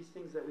about these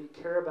things that we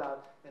care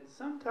about. And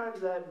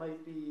sometimes that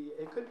might be,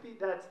 it could be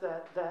that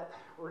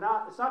we're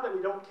not, it's not that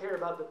we don't care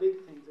about the big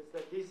things, it's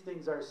that these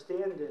things are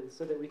stand-ins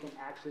so that we can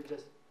actually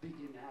just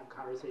begin to have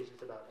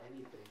conversations about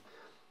anything.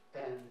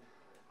 And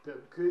the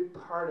good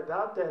part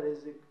about that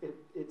is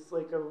it's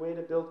like a way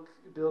to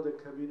build a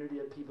community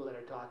of people that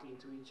are talking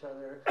to each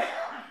other,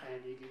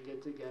 and you can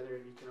get together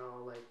and you can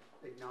all like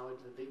acknowledge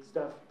the big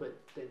stuff, but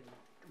then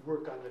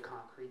work on the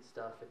concrete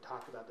stuff and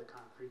talk about the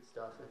concrete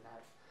stuff, and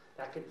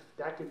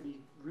that can be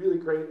really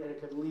great, and it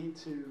could lead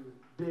to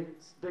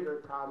bigger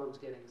problems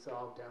getting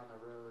solved down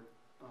the road.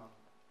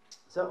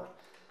 So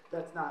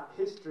that's not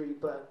history,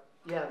 but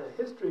yeah, the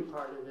history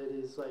part of it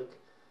is like,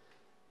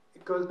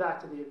 it goes back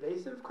to the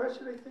invasive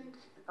question, I think.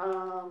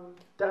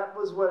 That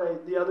was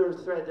what the other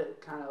thread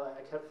that kind of like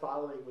I kept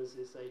following was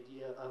this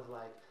idea of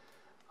like,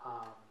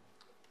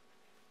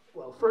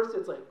 well, first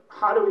it's like,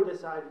 how do we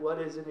decide what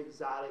is an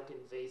exotic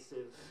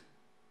invasive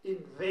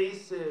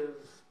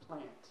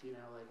plant? You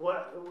know, like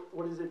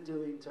what is it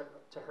doing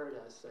to hurt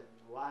us, and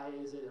why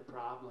is it a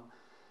problem?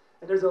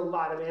 And there's a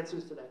lot of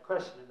answers to that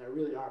question, and there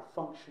really are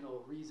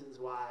functional reasons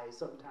why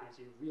sometimes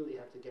you really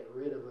have to get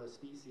rid of a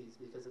species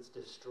because it's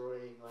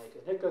destroying like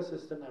an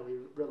ecosystem that we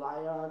rely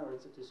on, or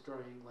it's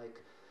destroying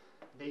like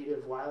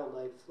native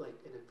wildlife like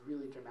in a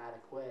really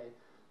dramatic way.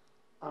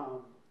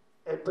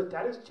 But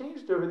that has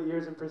changed over the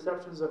years, and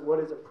perceptions of what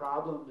is a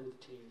problem have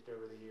changed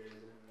over the years,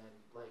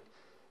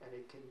 and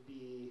it can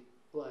be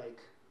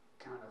like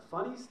kind of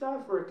funny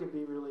stuff, or it can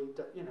be really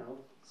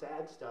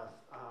sad stuff.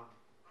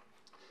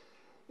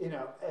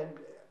 And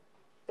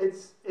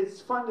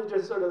it's fun to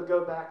just sort of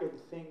go back and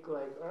think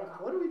like,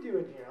 what are we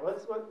doing here?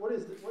 What's going on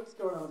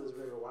with this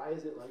river? Why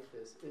is it like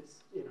this?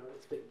 It's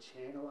been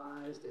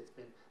channelized.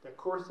 The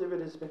course of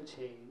it has been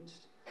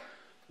changed.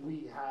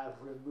 We have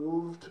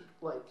removed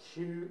like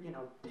huge,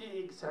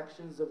 big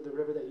sections of the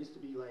river that used to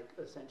be like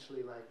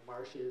essentially like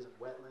marshes and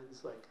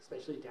wetlands, like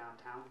especially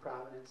downtown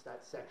Providence,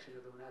 that section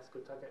of the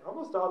Woonasquatucket,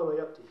 almost all the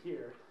way up to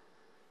here.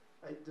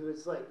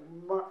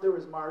 There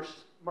was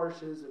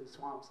marshes and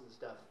swamps and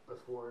stuff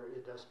before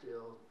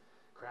industrial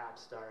crap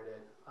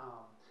started,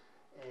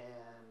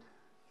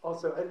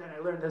 and then I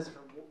learned this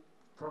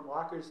from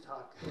Walker's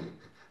talk.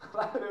 A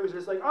lot of it was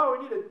just like, oh,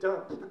 we need a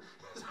dump,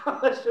 so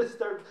let's just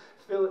start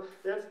fill it.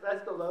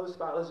 That's the low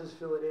spot. Let's just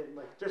fill it in,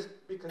 like just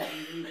because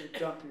you need to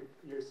dump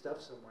your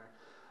stuff somewhere.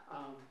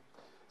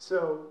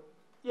 So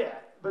yeah,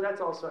 but that's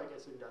also I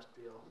guess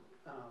industrial,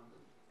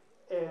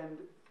 and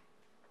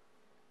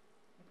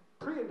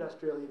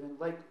pre-industrial even,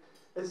 like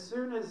as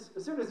soon as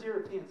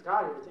Europeans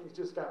got here, things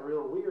just got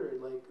real weird.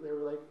 Like they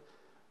were like,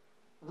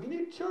 we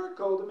need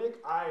charcoal to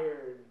make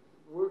iron.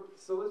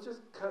 So let's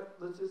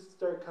just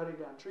start cutting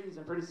down trees,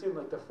 and pretty soon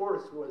like the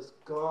forest was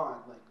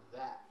gone like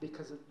that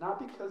not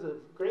because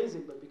of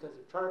grazing, but because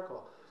of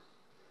charcoal.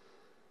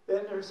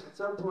 Then at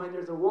some point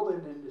there's a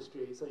woolen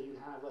industry, so you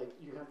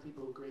have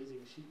people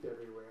grazing sheep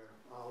everywhere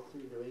all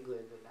through New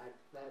England, and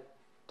that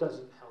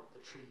doesn't help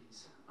the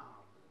trees.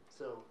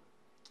 So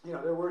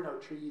there were no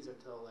trees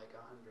until like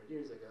 100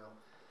 years ago,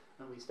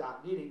 and we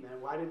stopped needing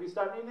them. Why did we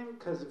stop needing them?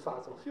 Because of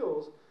fossil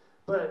fuels.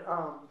 But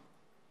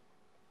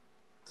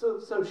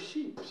so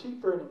sheep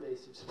are an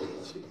invasive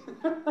species.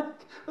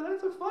 But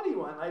that's a funny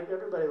one. Like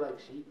everybody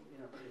likes sheep,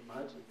 pretty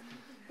much.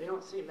 They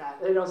don't seem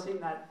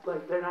that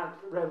like they're not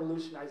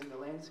revolutionizing the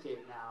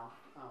landscape now,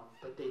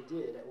 but they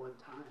did at one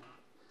time.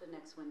 The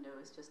next window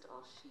is just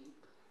all sheep.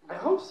 I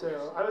hope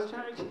so. I was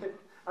trying to get.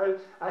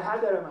 I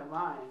had that on my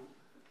mind.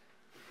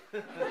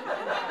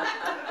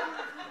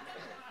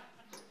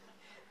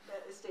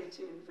 Stay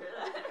tuned for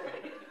that.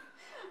 Right?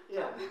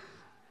 Yeah.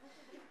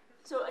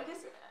 So I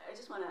guess I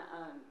just want to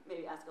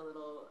maybe ask a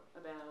little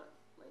about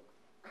like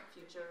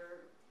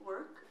future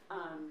work.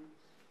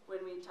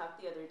 When we talked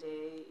the other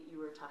day,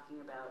 you were talking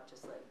about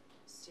just like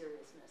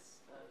seriousness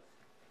of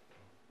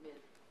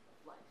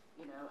midlife,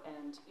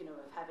 and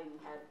of having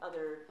had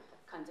other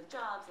kinds of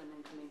jobs and then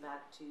coming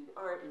back to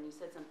art. And you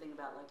said something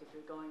about like if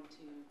you're going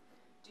to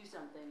do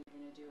something, you're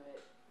going to do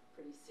it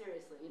pretty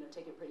seriously,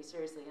 take it pretty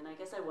seriously. And I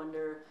guess I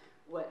wonder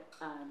what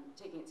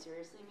taking it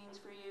seriously means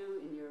for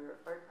you in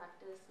your art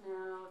practice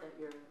now that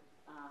you're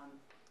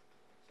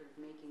sort of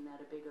making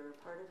that a bigger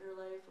part of your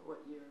life, or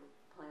what your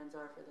plans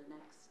are for the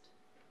next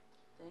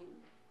thing.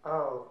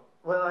 Oh,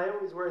 well, I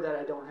always worry that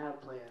I don't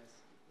have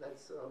plans.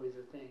 That's always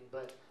a thing,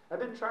 but I've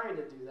been trying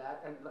to do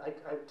that, and like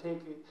I've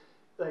taken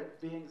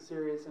like being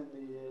serious in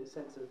the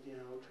sense of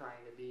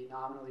trying to be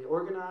nominally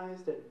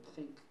organized and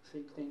think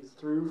things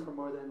through for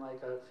more than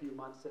like a few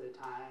months at a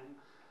time.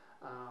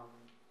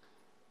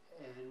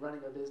 And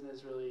running a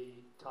business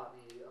really taught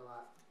me a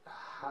lot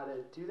how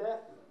to do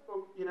that,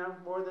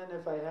 more than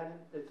if I had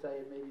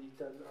maybe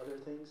done other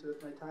things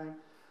with my time.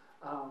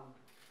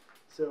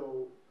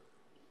 So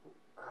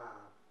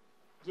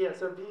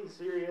being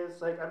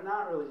serious, like I'm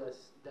not really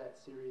that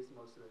serious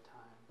most of the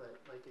time, but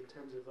like in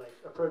terms of like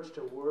approach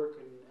to work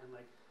and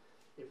like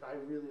if I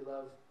really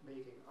love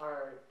making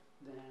art,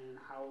 then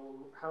how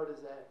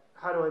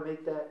do I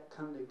make that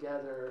come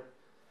together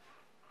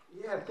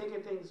yeah,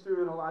 thinking things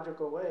through in a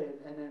logical way,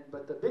 and then,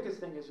 but the biggest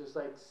thing is just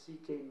like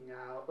seeking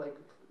out, like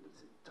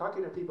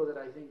talking to people that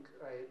I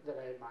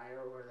admire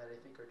or that I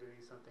think are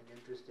doing something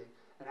interesting,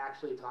 and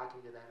actually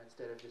talking to them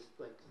instead of just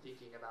like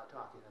thinking about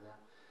talking to them,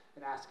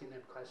 and asking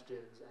them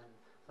questions and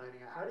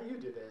finding out how do you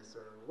do this,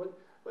 or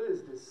what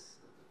is this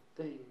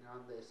thing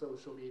on the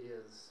social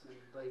medias, and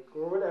like,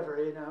 or whatever,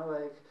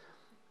 like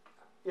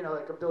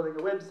I'm building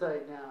a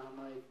website now. I'm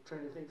like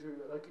trying to think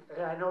through, like,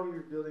 I know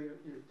you're building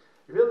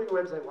a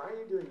website. Why are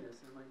you doing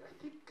this? And I'm like, I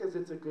think because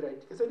it's a good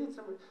idea. Because I need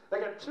some,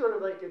 like, I'm sort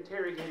of like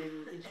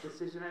interrogating each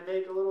decision I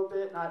make a little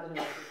bit, not in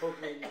an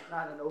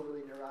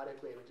overly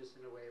neurotic way, but just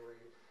in a way where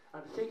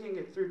I'm thinking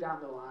it through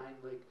down the line,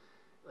 like,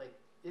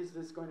 is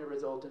this going to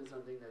result in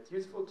something that's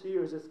useful to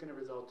you, or is this going to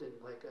result in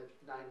like a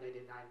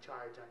 $9.99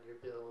 charge on your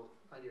bill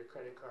on your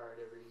credit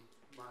card every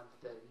month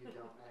that you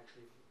don't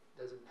actually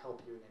doesn't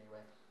help you in any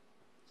way?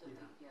 So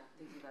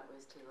thinking about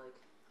ways to like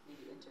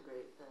maybe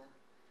integrate the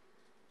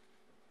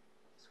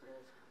sort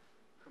of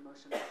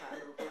promotion of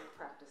work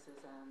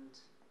practices and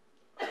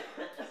art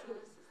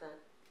practices. Is that?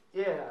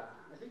 Yeah,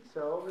 I think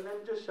so. And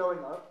then just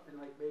showing up and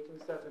like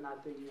making stuff and not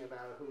thinking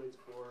about who it's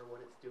for,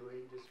 what it's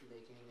doing, just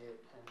making it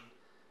and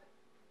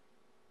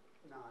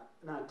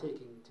not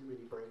taking too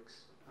many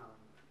breaks.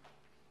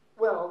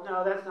 Well,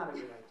 no, that's not a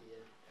good idea.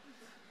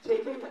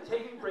 Taking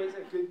breaks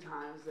at good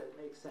times that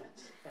make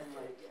sense, and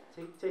like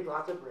take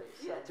lots of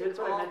breaks. Yeah, that's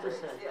what I meant to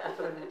say. Yeah. That's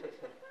what I meant to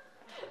say.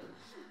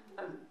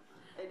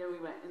 I know we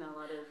went in a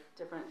lot of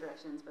different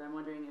directions, but I'm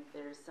wondering if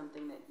there's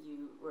something that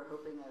you were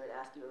hoping I would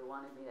ask you or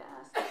wanted me to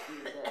ask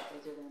you that I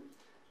didn't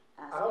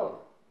ask you.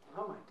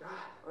 Oh my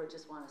God. Or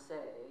just want to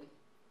say.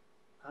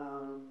 I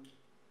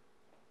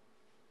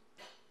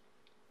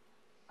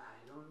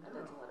don't know.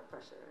 That's a lot of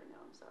pressure. I know.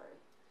 I'm sorry.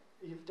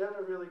 You've done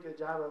a really good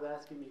job of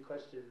asking me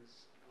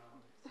questions.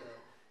 So.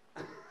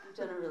 You've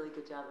done a really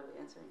good job of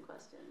answering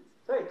questions.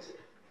 Thanks.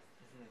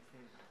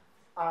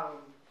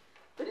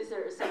 But is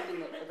there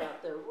something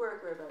about the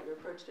work or about your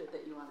approach to it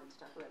that you wanted to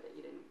talk about that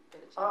you didn't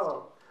get a chance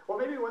to? Well,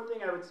 maybe one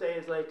thing I would say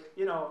is like,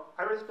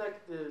 I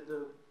respect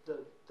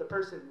the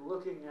person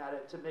looking at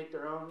it to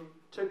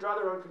draw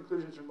their own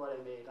conclusions from what I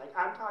made. Like,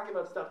 I'm talking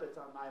about stuff that's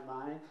on my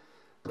mind,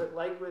 but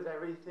like with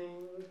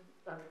everything,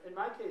 in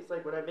my case,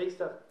 like when I make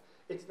stuff,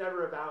 it's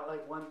never about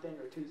like one thing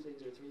or two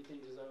things or three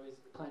things. There's always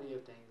plenty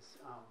of things.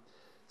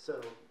 So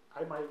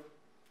I might,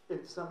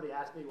 if somebody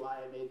asked me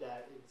why I made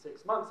that in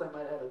 6 months, I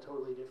might have a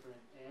totally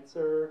different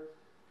answer.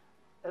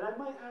 And I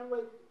might have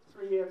like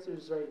 3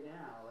 answers right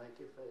now. Like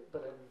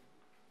but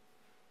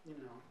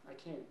I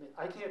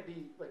can't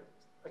be like,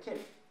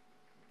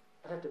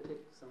 I have to pick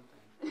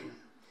something.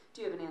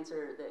 Do you have an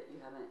answer that you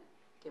haven't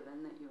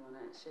given that you want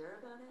to share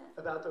about it?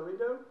 About the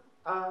window?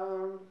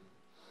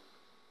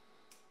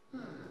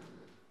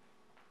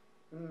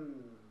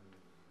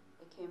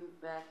 I came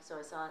back, so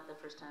I saw it the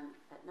first time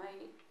at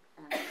night,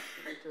 and it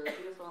looked really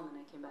beautiful, and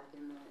then I came back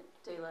in the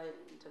daylight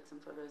and took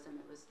some photos, and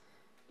it was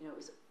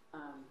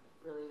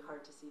really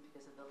hard to see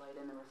because of the light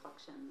and the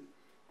reflection,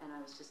 and I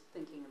was just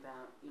thinking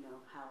about,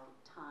 how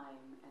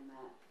time and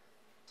that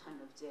time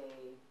of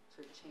day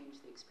sort of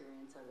changed the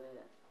experience of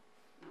it,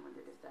 and I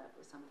wondered if that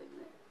was something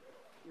that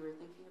you were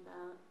thinking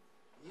about.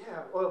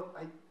 Yeah, well,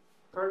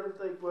 part of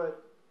like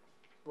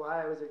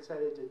why I was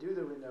excited to do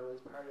the window as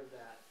part of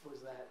that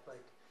was that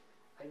like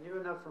I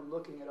knew enough from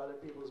looking at other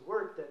people's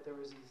work that there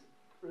was these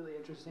really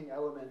interesting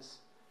elements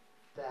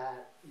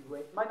that you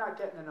might not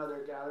get in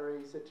another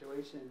gallery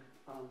situation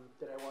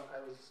that I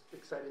was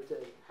excited to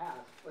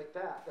have like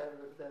that.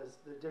 There's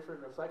the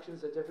different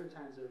reflections at different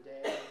times of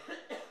day.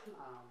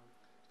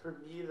 For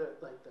me, the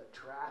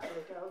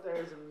traffic out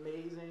there is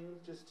amazing.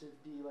 Just to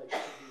be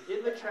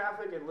in the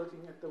traffic and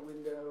looking at the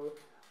window,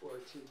 or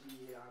to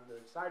be on the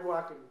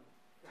sidewalk and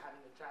having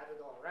the traffic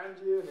all around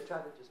you, and the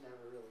traffic just never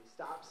really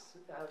stops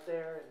out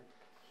there. And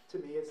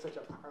to me, it's such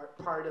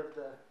a part of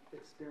the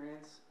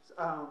experience.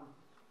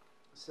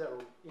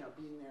 So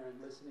being there and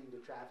listening to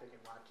traffic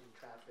and watching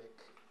traffic,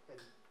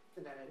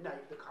 and then at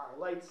night the car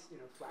lights,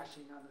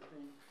 flashing on the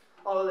thing,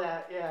 all of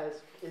that,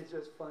 it's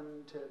just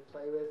fun to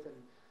play with, and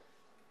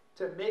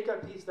to make a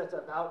piece that's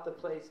about the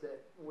place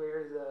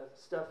where the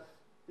stuff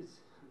is.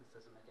 This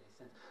doesn't make any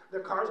sense.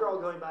 The cars are all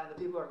going by and the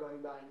people are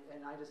going by,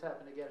 and I just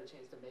happen to get a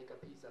chance to make a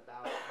piece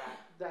about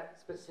that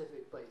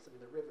specific place. I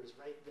mean, the river's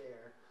right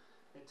there.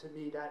 And to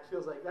me, that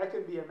feels like that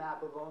could be a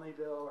map of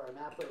Olneyville or a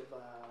map of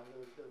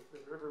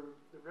the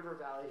river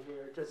valley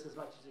here, just as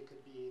much as it could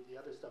be the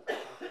other stuff I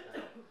talked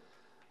about.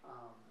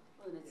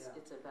 And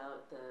it's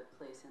about the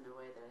place in a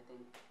way that I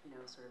think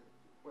sort of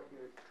what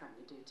you're trying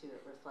to do too. It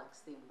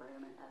reflects the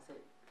environment as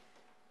it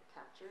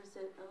captures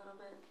it a little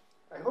bit.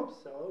 I hope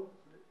so.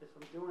 If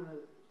I'm doing a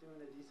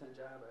decent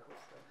job, I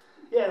hope so.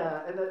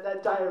 Yeah, and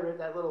that diorama,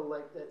 that little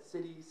that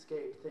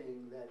cityscape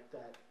thing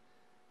that.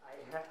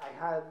 I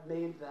had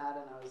made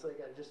that, and I was like,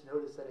 I just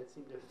noticed that it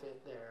seemed to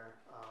fit there,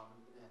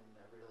 and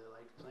I really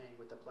liked playing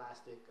with the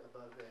plastic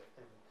above it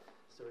and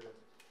sort of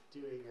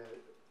doing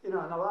and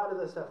a lot of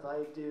the stuff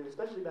I do,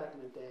 especially back in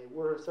the day,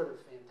 were sort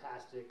of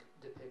fantastic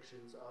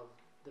depictions of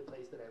the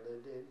place that I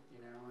lived in,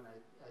 you know, and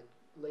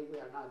lately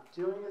I'm not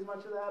doing as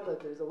much of that,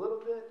 but there's a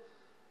little bit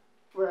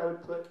where I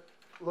would put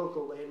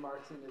local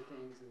landmarks into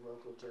things and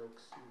local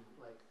jokes, and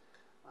like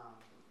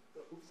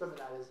some of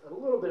that is a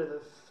little bit of a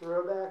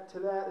throwback to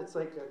that. It's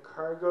like a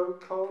cargo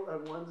cult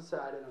on one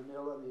side and a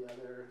mill on the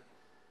other,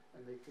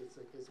 and it's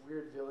like this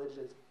weird village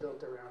that's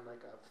built around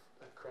like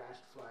a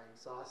crashed flying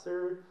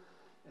saucer,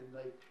 and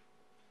like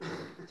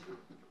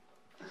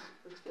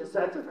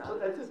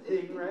that's a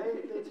thing,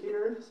 right? It's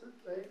here,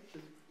 right?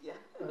 Yeah.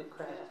 A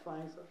crashed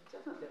flying saucer.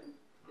 Definitely.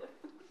 Yeah.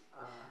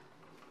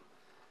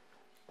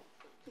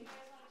 Do you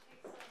guys want to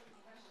take some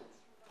questions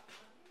from the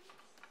audience?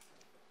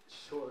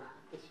 Sure,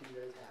 if you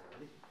guys have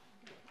any.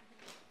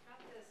 Got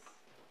this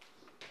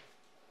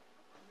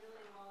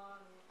really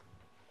long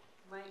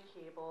mic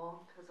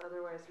cable, because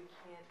otherwise we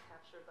can't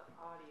capture the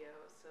audio.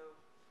 So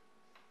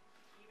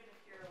even if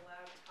you're a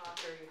loud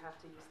talker, you have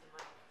to use the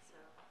mic. So,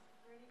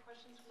 are there any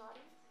questions from the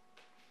audience?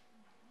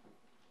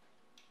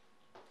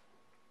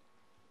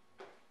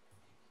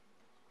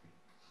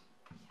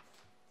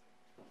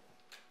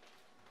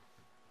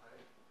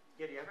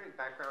 Yeah, do you have any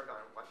background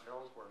on what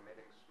mills were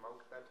emitting smoke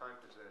at that time?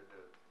 Because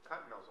the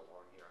cotton mills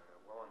along here, the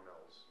woolen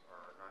mills,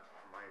 are not,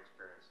 from my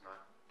experience,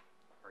 not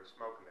very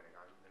smoke emitting.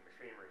 The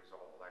machinery is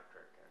all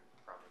electric and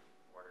probably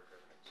water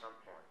driven at some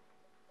point.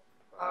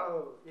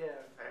 Oh,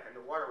 yeah. And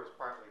the water was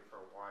partly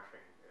for washing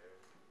the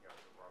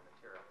raw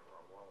material, the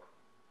raw wool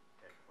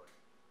input.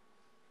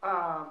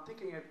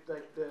 Thinking of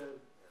like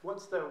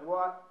once the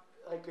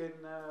like in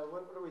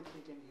what are we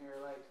thinking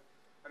here? Like,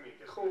 I mean,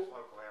 just in this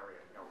local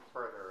area,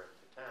 further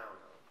into town.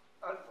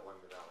 Along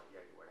the valley,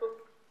 yeah, you would have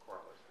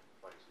correlates in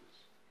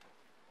places.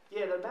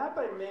 Yeah, the map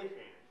I made.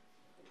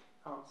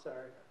 Oh,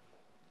 sorry.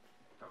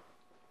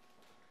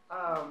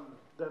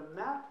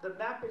 The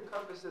map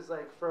encompasses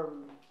like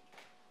from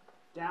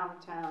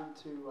downtown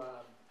to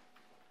up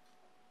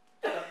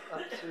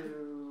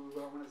to I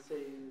want to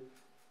say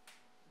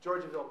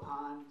Georgiaville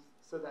Pond.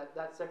 So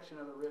that section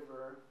of the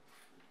river.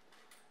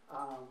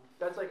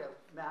 That's like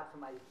a map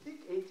from I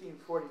think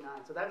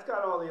 1849. So that's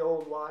got all the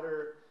old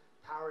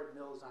water-powered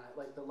mills on it,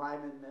 like the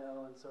Lyman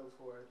Mill and so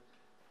forth.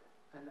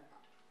 And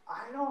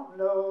I don't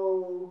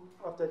know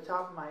off the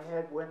top of my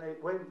head when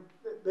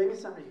maybe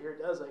somebody here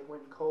does, like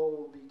when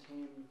coal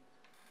became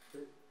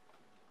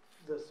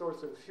the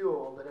source of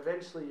fuel, but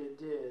eventually it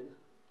did.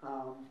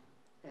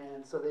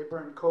 And so they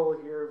burned coal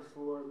here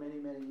for many,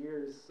 many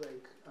years,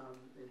 like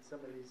in some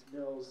of these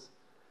mills,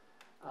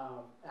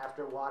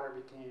 after water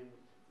became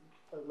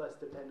a less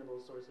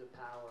dependable source of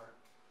power.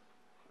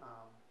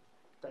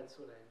 That's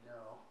what I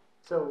know.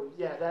 So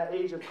yeah, that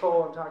age of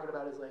coal I'm talking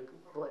about is like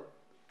what,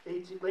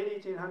 late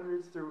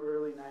 1800s through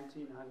early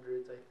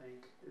 1900s, I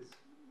think.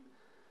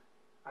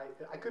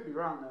 I could be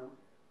wrong though.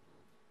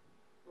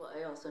 Well,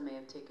 I also may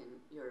have taken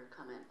your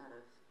comment out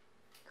of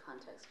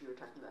context. You were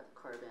talking about the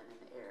carbon in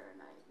the air,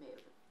 and I may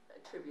have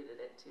attributed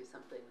it to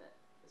something that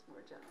is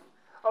more general.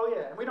 Oh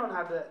yeah, and we don't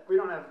have that. We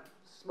don't have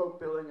smoke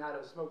billowing out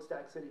of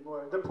smokestacks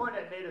anymore. The point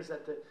I made is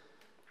that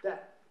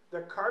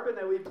the carbon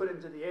that we put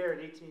into the air in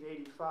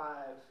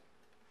 1885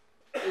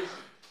 is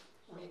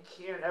we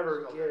can't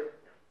ever get.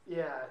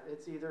 Yeah,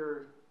 it's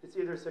either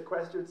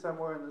sequestered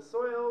somewhere in the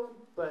soil,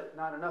 but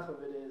not enough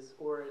of it is,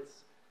 or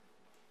it's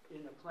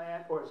in a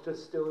plant, or it's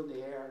just still in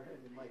the air,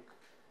 and like,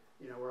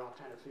 we're all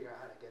trying to figure out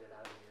how to get it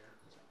out of the air.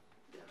 So,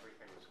 yeah.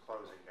 Everything was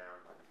closing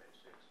down by the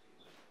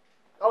mid-60s.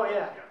 Oh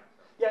yeah.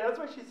 Yeah, that's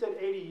what she said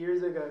 80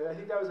 years ago. I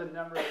think that was a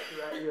number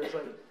throughout years,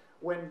 like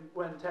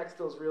when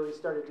textiles really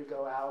started to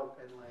go out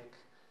and like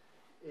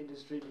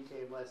industry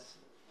became less,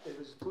 it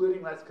was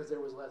polluting less because there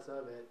was less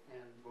of it,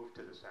 and moved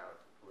to the south.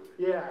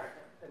 Yeah,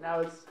 and now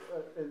it's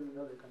in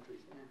other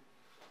countries. Yeah.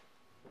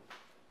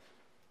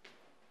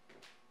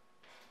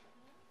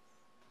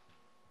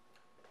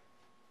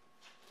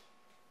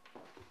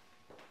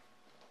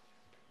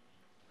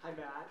 Hi,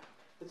 Matt.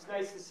 It's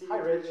nice to see Hi,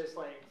 you Rich. through this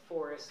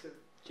forest of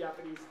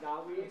Japanese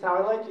knotweed. That's how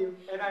I like you.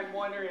 And I'm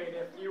wondering,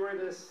 if you were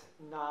this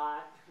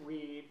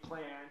knotweed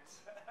plant,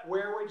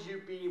 where would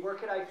you be? Where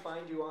could I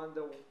find you on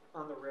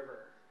the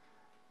river?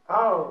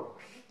 Oh,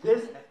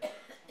 this.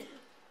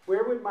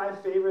 Where would my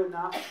favorite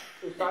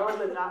if I was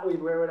a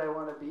knotweed, where would I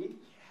want to be?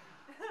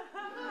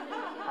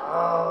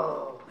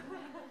 Oh.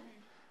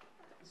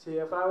 See,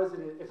 if I was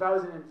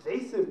an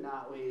invasive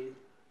knotweed,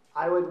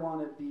 I would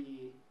want to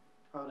be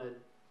on a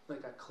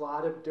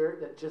clod of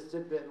dirt that just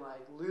had been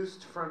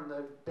loosed from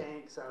the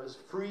banks. I was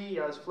free.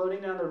 I was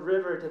floating down the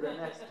river to the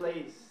next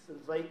place, the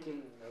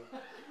Viking of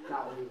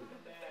knotweed.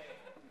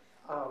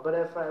 But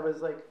if I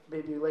was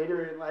maybe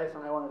later in life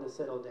and I wanted to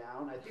settle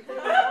down, I think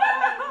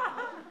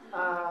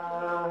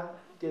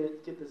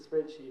get the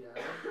spreadsheet out.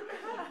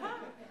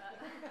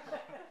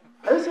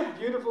 There's some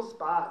beautiful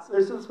spots.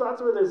 There's some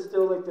spots where there's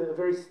still a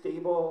very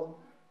stable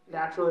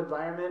natural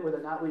environment where the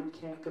knotweed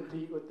can't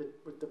compete with the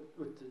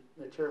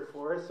mature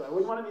forest. So I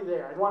wouldn't want to be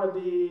there. I'd want to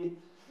be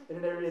in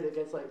an area that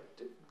gets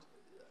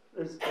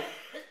there's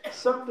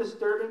some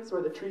disturbance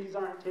where the trees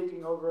aren't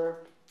taking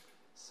over.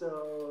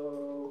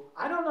 So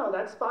I don't know,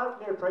 that spot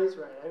near Price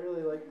Right, I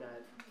really like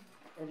that.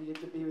 and you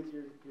get to be with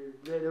your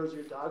widows,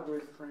 your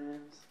dogwood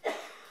friends.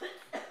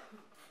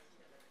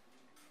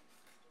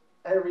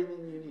 Everything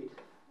you need.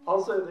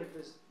 Also, like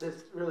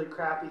this really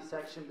crappy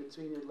section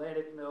between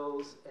Atlantic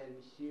Mills and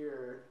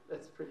here,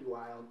 that's pretty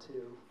wild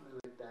too. I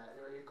like that.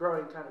 You're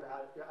growing kind of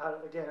out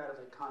of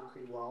like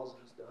concrete walls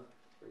and stuff.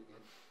 Pretty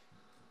good.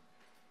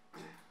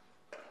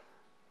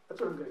 That's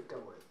what I'm going to go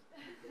with.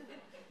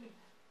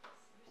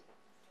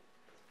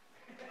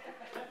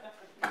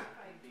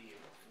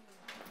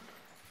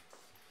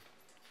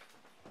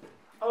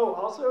 Oh,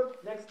 also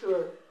next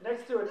to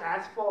an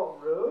asphalt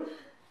road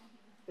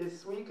is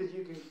sweet because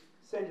you can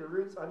send your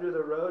roots under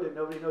the road and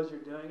nobody knows you're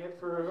doing it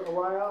for a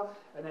while,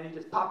 and then you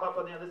just pop up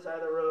on the other side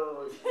of the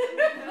road,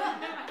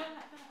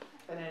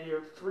 and then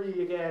you're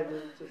free again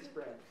to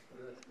spread.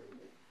 So that's pretty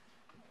good.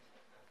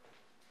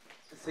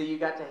 So you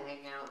got to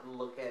hang out and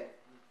look at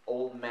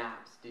old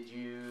maps. Did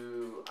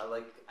you,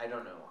 I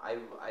don't know, I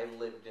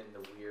lived in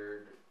the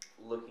weird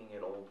looking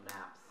at old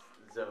maps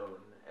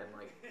zone and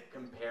like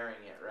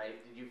comparing it,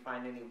 right? Did you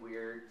find any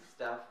weird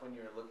stuff when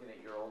you were looking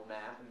at your old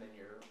map and then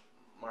you're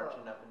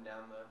marching up and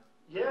down the...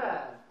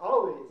 Yeah,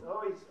 always.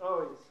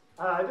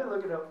 I've been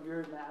looking up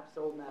weird maps,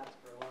 old maps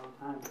for a long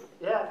time.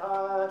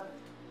 Yeah,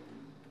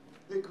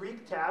 the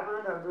Greek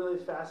Tavern, I'm really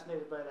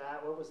fascinated by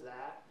that. What was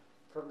that?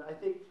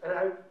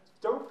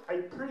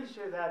 I'm pretty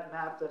sure that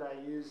map that I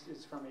used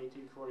is from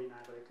 1849,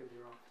 but I could be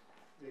wrong.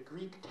 The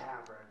Greek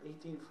Tavern,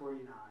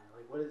 1849.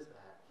 Like, what is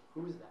that?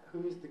 Who is that?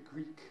 Who is the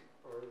Greek?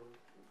 Or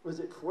was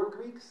it for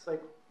Greeks?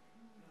 Like,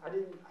 I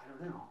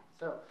don't know.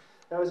 So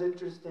that was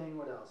interesting.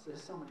 What else?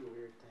 There's so many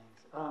weird things.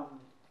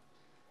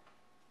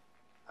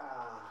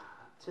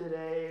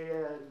 Today,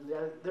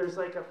 there's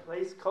like a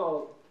place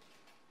called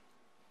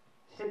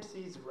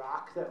Hipsy's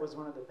Rock that was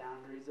one of the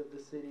boundaries of the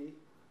city,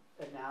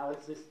 and now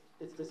it's this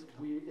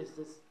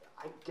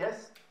I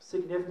guess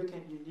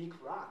significant, unique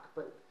rock,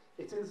 but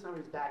it's in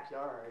somebody's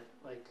backyard.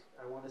 Like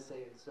I want to say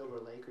in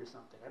Silver Lake or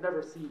something. I've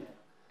never seen it,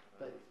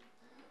 but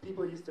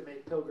people used to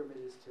make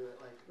pilgrimages to it,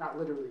 like not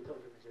literally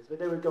pilgrimages, but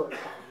they would go and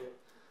find it.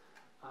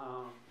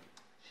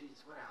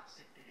 What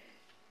else?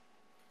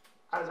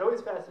 I was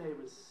always fascinated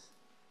with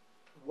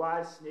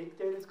why Snake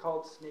Den is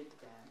called Snake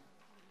Den,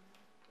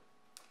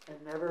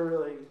 and never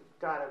really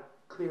got a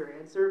clear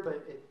answer.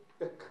 But it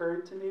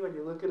occurred to me when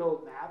you look at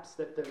old maps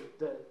that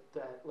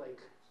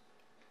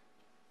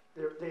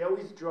they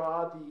always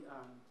draw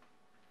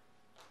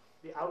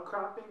the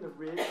outcropping, the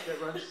ridge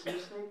that runs through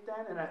Snake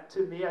Den, and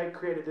to me, I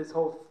created this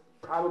whole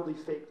probably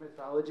fake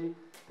mythology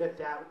that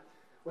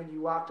when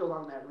you walked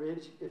along that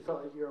ridge, it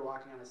felt like you were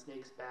walking on a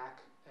snake's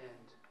back, and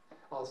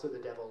also the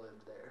devil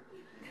lived there.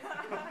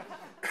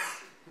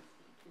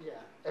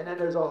 Yeah, and then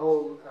there's a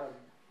whole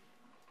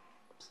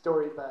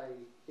story by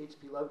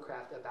H.P.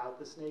 Lovecraft about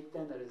the Snake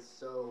Den that is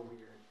so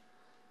weird.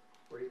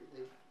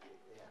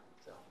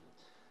 So.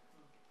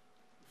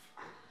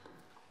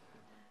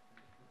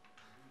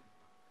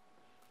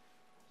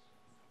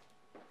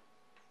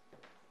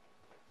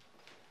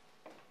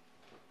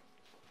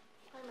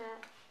 Hi,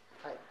 Matt.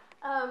 Hi.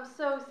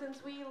 So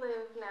since we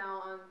live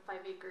now on 5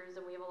 acres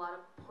and we have a lot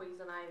of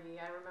poison ivy,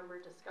 I remember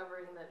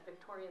discovering that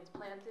Victorians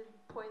planted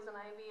poison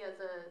ivy as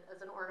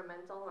an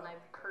ornamental, and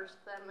I've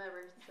cursed them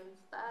ever since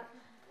that.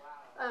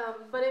 Wow.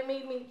 But it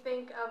made me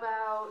think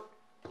about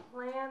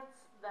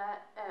plants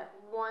that at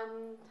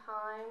one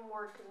time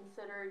were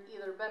considered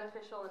either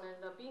beneficial and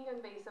ended up being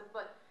invasive,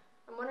 but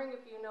I'm wondering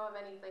if you know of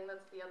anything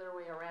that's the other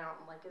way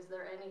around. Like, is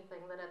there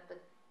anything that at the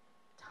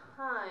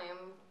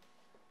time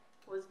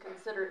was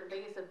considered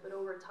invasive, but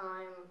over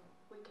time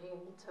we came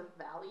to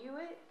value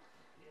it?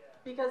 Yeah.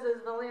 Because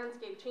as the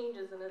landscape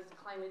changes and as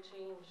climate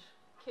change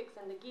kicks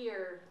into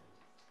gear,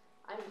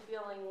 I'm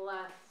feeling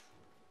less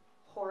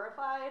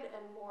horrified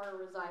and more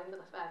resigned to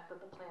the fact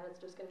that the planet's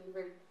just going to be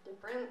very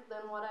different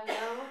than what I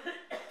know,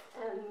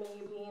 and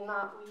maybe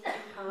knotweed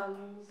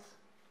becomes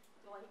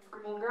like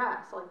green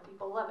grass, like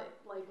people love it,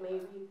 like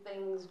maybe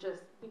things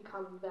just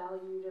become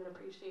valued and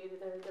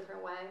appreciated in a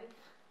different way.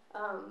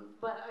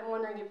 But I'm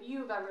wondering if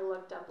you've ever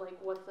looked up like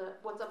what's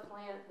a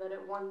plant that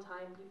at one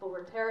time people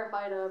were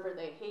terrified of, or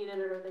they hated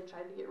it, or they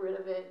tried to get rid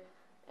of it,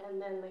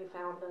 and then they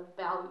found a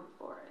value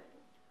for it.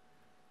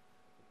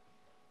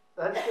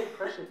 That's a good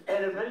question.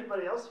 And if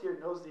anybody else here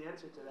knows the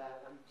answer to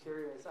that, I'm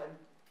curious.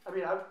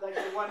 Like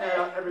the one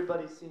that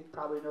everybody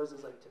probably knows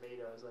is like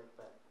tomatoes, like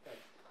that.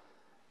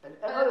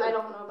 I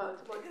don't know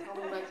about tell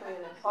me about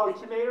tomatoes. Oh,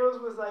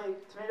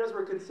 tomatoes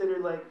were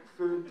considered like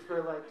food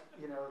for like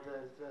the.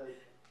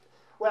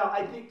 Well,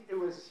 I think it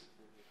was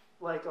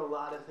like a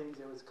lot of things.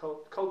 It was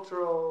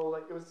cultural.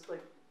 Like it was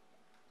like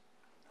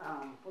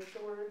what's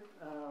the word?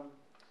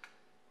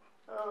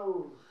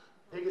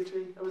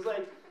 Bigotry. It was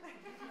like.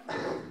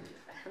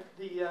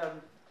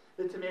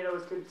 The tomato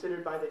was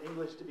considered by the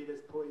English to be this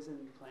poison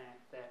plant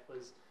that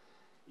was,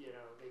 they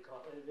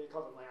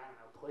called them like, I don't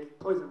know,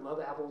 poison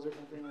love apples or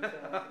something like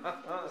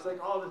that. It's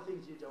like all the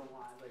things you don't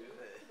want, like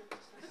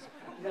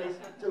nice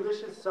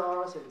delicious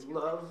sauce and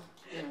love.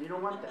 You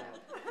don't want that.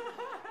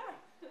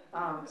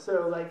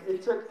 So like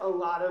it took a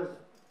lot of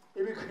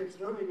immigrants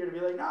moving here to be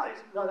like, no,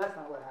 that's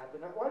not what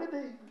happened.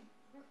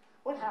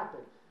 What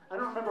happened? I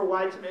don't remember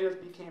why tomatoes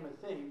became a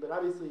thing, but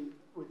obviously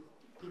with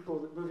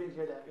people moving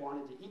here that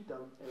wanted to eat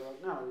them, they were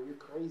like, no, you're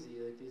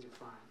crazy, like, these are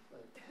fine.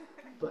 Like,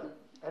 but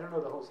I don't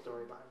know the whole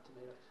story behind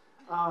tomato.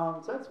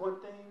 So that's one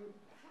thing.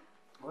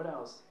 What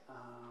else?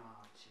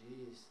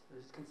 Jeez, it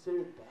was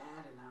considered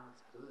bad and now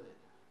it's good.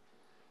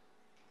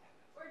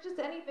 Or just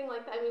anything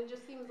like that. I mean, it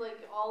just seems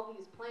like all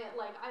these plants,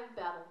 like I've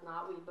battled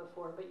knotweed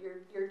before, but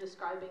you're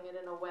describing it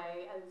in a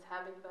way as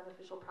having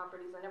beneficial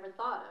properties I never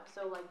thought of.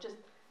 So like just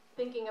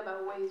thinking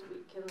about ways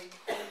we can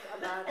think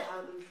about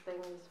how these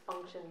things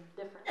function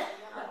differently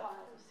in our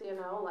lives, you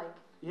know, like.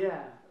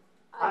 Yeah.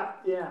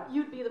 Yeah.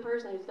 You'd be the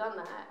person who's done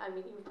that. I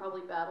mean, you've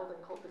probably battled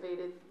and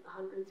cultivated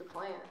hundreds of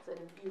plants, and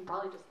you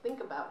probably just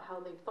think about how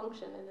they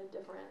function in a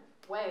different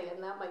way,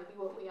 and that might be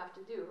what we have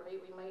to do,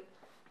 right? We might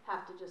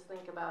have to just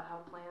think about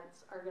how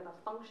plants are going to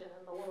function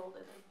in the world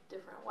in a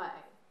different way.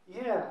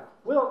 Yeah.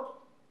 Well,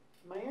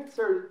 my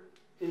answer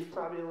is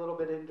probably a little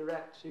bit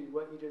indirect to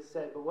what you just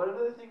said, but one of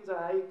the things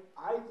I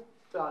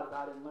thought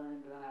about and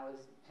learned when I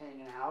was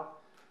hanging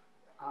out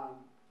on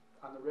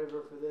the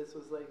river for this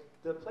was like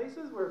the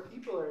places where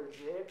people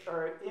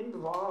are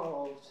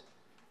involved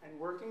and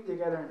working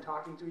together and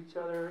talking to each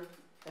other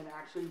and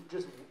actually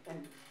just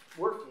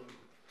working.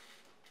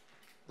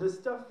 The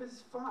stuff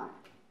is fine.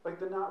 Like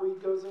the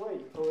knotweed goes away,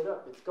 you pull it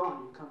up, it's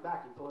gone, you come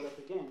back, you pull it up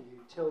again, you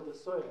till the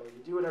soil,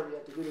 you do whatever you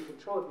have to do to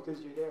control it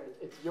because you're there.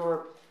 It's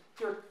your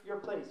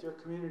place, your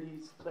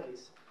community's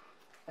place.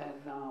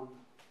 And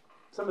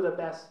some of the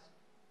best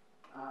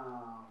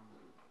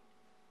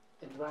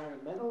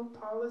environmental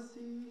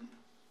policy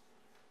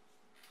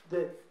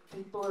that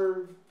people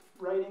are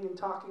writing and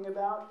talking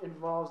about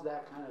involves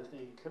that kind of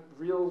thing.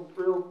 Real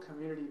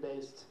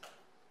community-based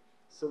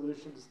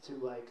solutions to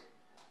like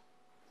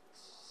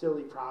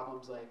silly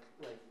problems like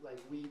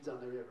weeds on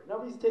the river.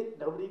 On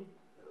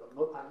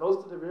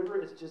most of the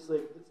river, it's just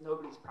like it's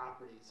nobody's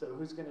property. So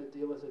who's going to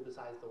deal with it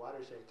besides the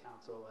Watershed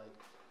Council? Like,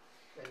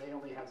 and they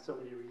only have so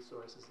many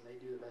resources, and they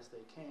do the best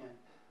they can.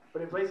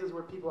 But in places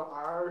where people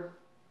are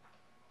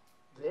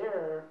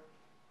there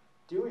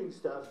doing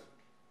stuff,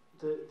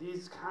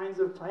 these kinds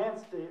of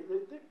plants,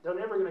 they're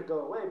never going to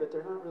go away, but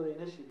they're not really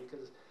an issue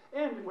because,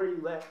 and where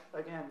you let,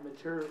 again,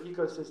 mature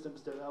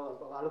ecosystems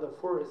develop, a lot of the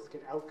forests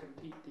can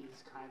outcompete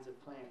these kinds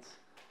of plants.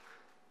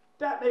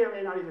 That may or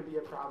may not even be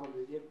a problem,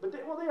 but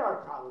they are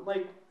a problem.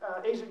 Like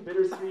Asian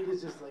bittersweet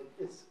is just like,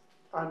 it's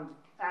on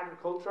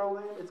agricultural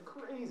land, it's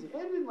crazy.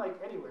 And in like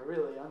anywhere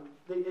really,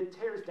 it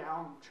tears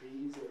down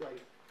trees,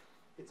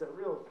 it's a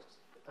real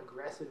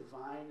aggressive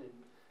vine and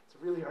it's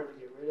really hard to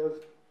get rid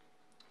of.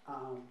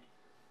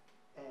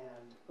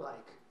 And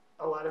like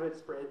a lot of it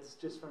spreads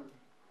just from,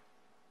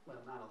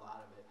 well, not a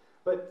lot of it,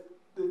 but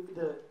a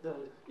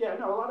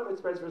lot of it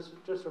spreads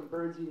just from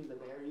birds eating the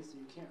berries, so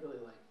you can't really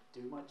like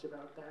do much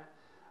about that.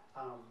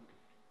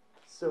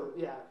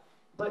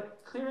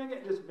 But clearing it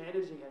and just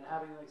managing it and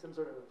having like some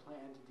sort of a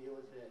plan to deal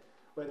with it,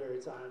 whether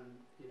it's on,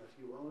 if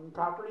you own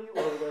property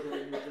or whether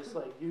you're just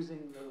like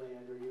using the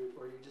land or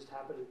you just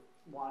happen to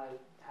want to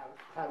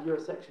have your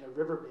section of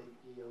riverbank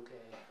be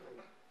okay.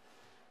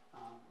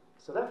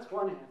 So that's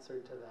one answer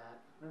to that.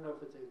 I don't know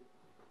if it's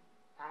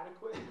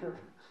adequate or.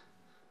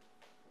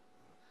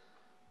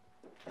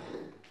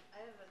 I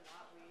have a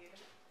knotweed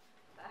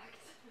fact.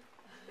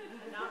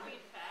 A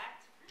knotweed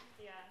fact?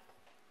 Yeah.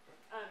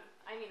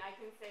 I mean, I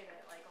can say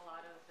that like a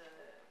lot of the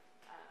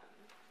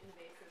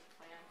invasive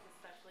plants,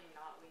 especially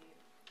knotweed,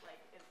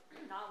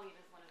 knotweed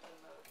is one of the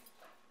most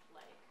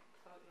like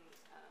potent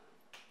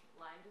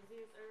Lyme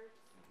disease herbs.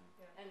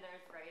 Mm-hmm. Yeah. And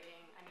there's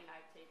writing. I mean,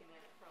 I've taken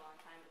it for a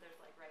long time, but there's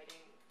like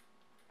writing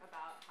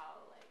about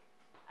how like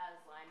as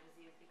Lyme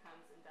disease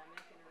becomes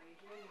endemic in a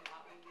region,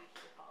 knotweed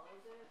usually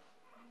follows it.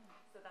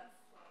 So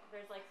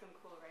there's like some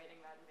cool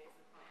writing about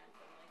invasive plants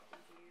and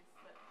like disease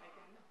that I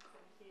can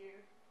send to you.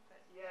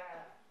 But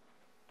yeah.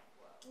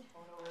 Wow.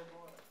 Oh no, there's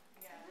more.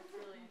 Yeah, it's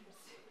really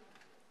interesting.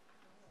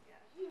 Yeah.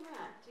 Hey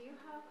Matt, do you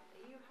have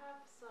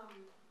some?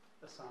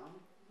 A song?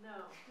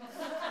 No. Do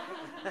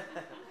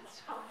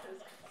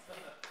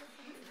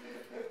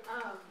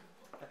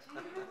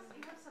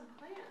you have some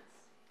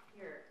plants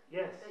here?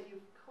 Yes. That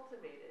you've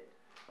cultivated?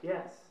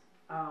 Yes.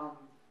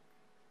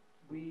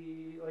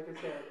 Like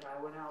I said,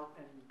 I went out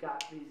and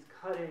got these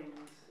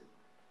cuttings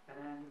and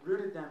then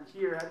rooted them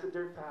here at the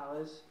Dirt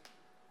Palace,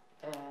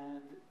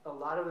 and a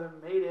lot of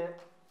them made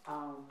it.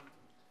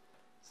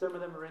 Some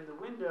of them are in the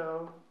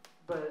window,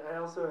 but I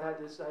also had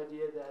this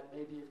idea that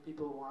maybe if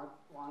people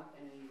want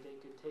any, they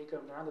could take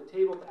them. They're on the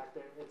table back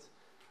there. It's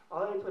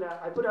all I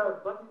put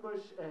out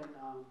buttonbush and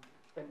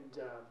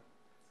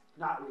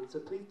knotweed. So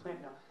please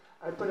plant now.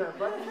 I put out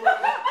buttonbush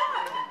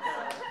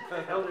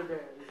and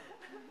elderberry.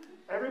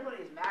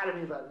 Everybody's mad at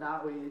me about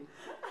knotweed.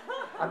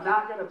 I'm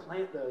not gonna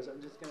plant those.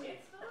 I'm just gonna.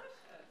 It's delicious.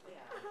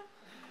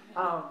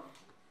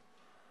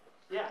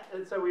 Yeah,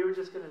 and so we were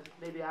just gonna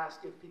maybe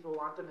ask if people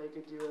want them, they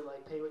could do it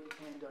like pay what you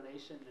can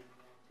donation and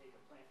take a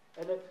plant.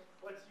 And then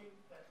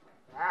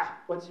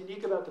what's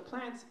unique about the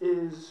plants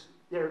is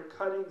they're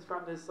cuttings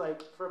from this,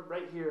 like, from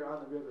right here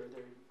on the river.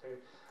 They're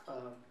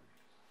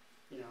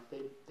you know,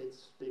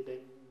 they've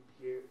been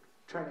here,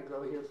 trying to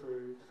grow here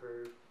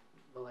for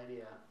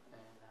millennia,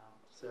 and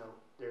so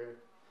they're,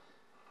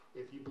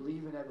 if you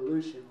believe in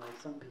evolution like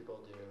some people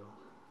do,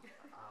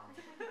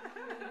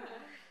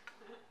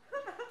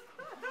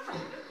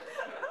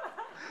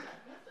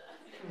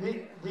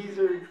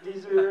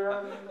 these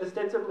are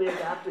ostensibly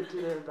adapted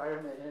to their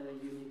environment in a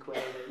unique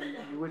way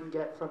that you wouldn't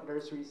get from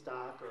nursery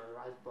stock. Or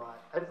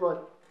I've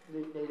bought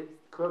native,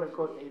 quote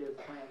unquote native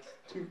plants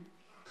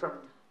from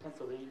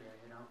Pennsylvania.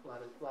 You know,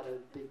 a lot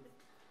of big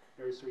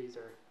nurseries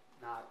are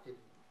not in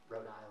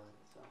Rhode Island.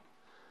 So.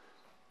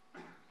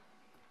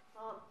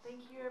 Well, thank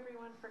you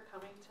everyone for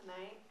coming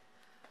tonight.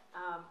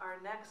 Our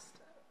next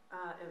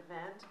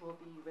event will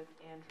be with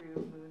Andrew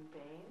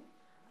Moonbane.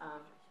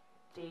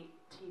 Date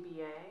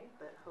TBA,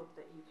 but hope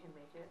that you can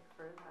make it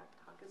for that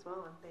talk as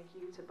well. And thank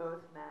you to both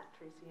Matt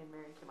Tracy and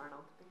Mary-Kim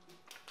Arnold. Thank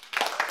you.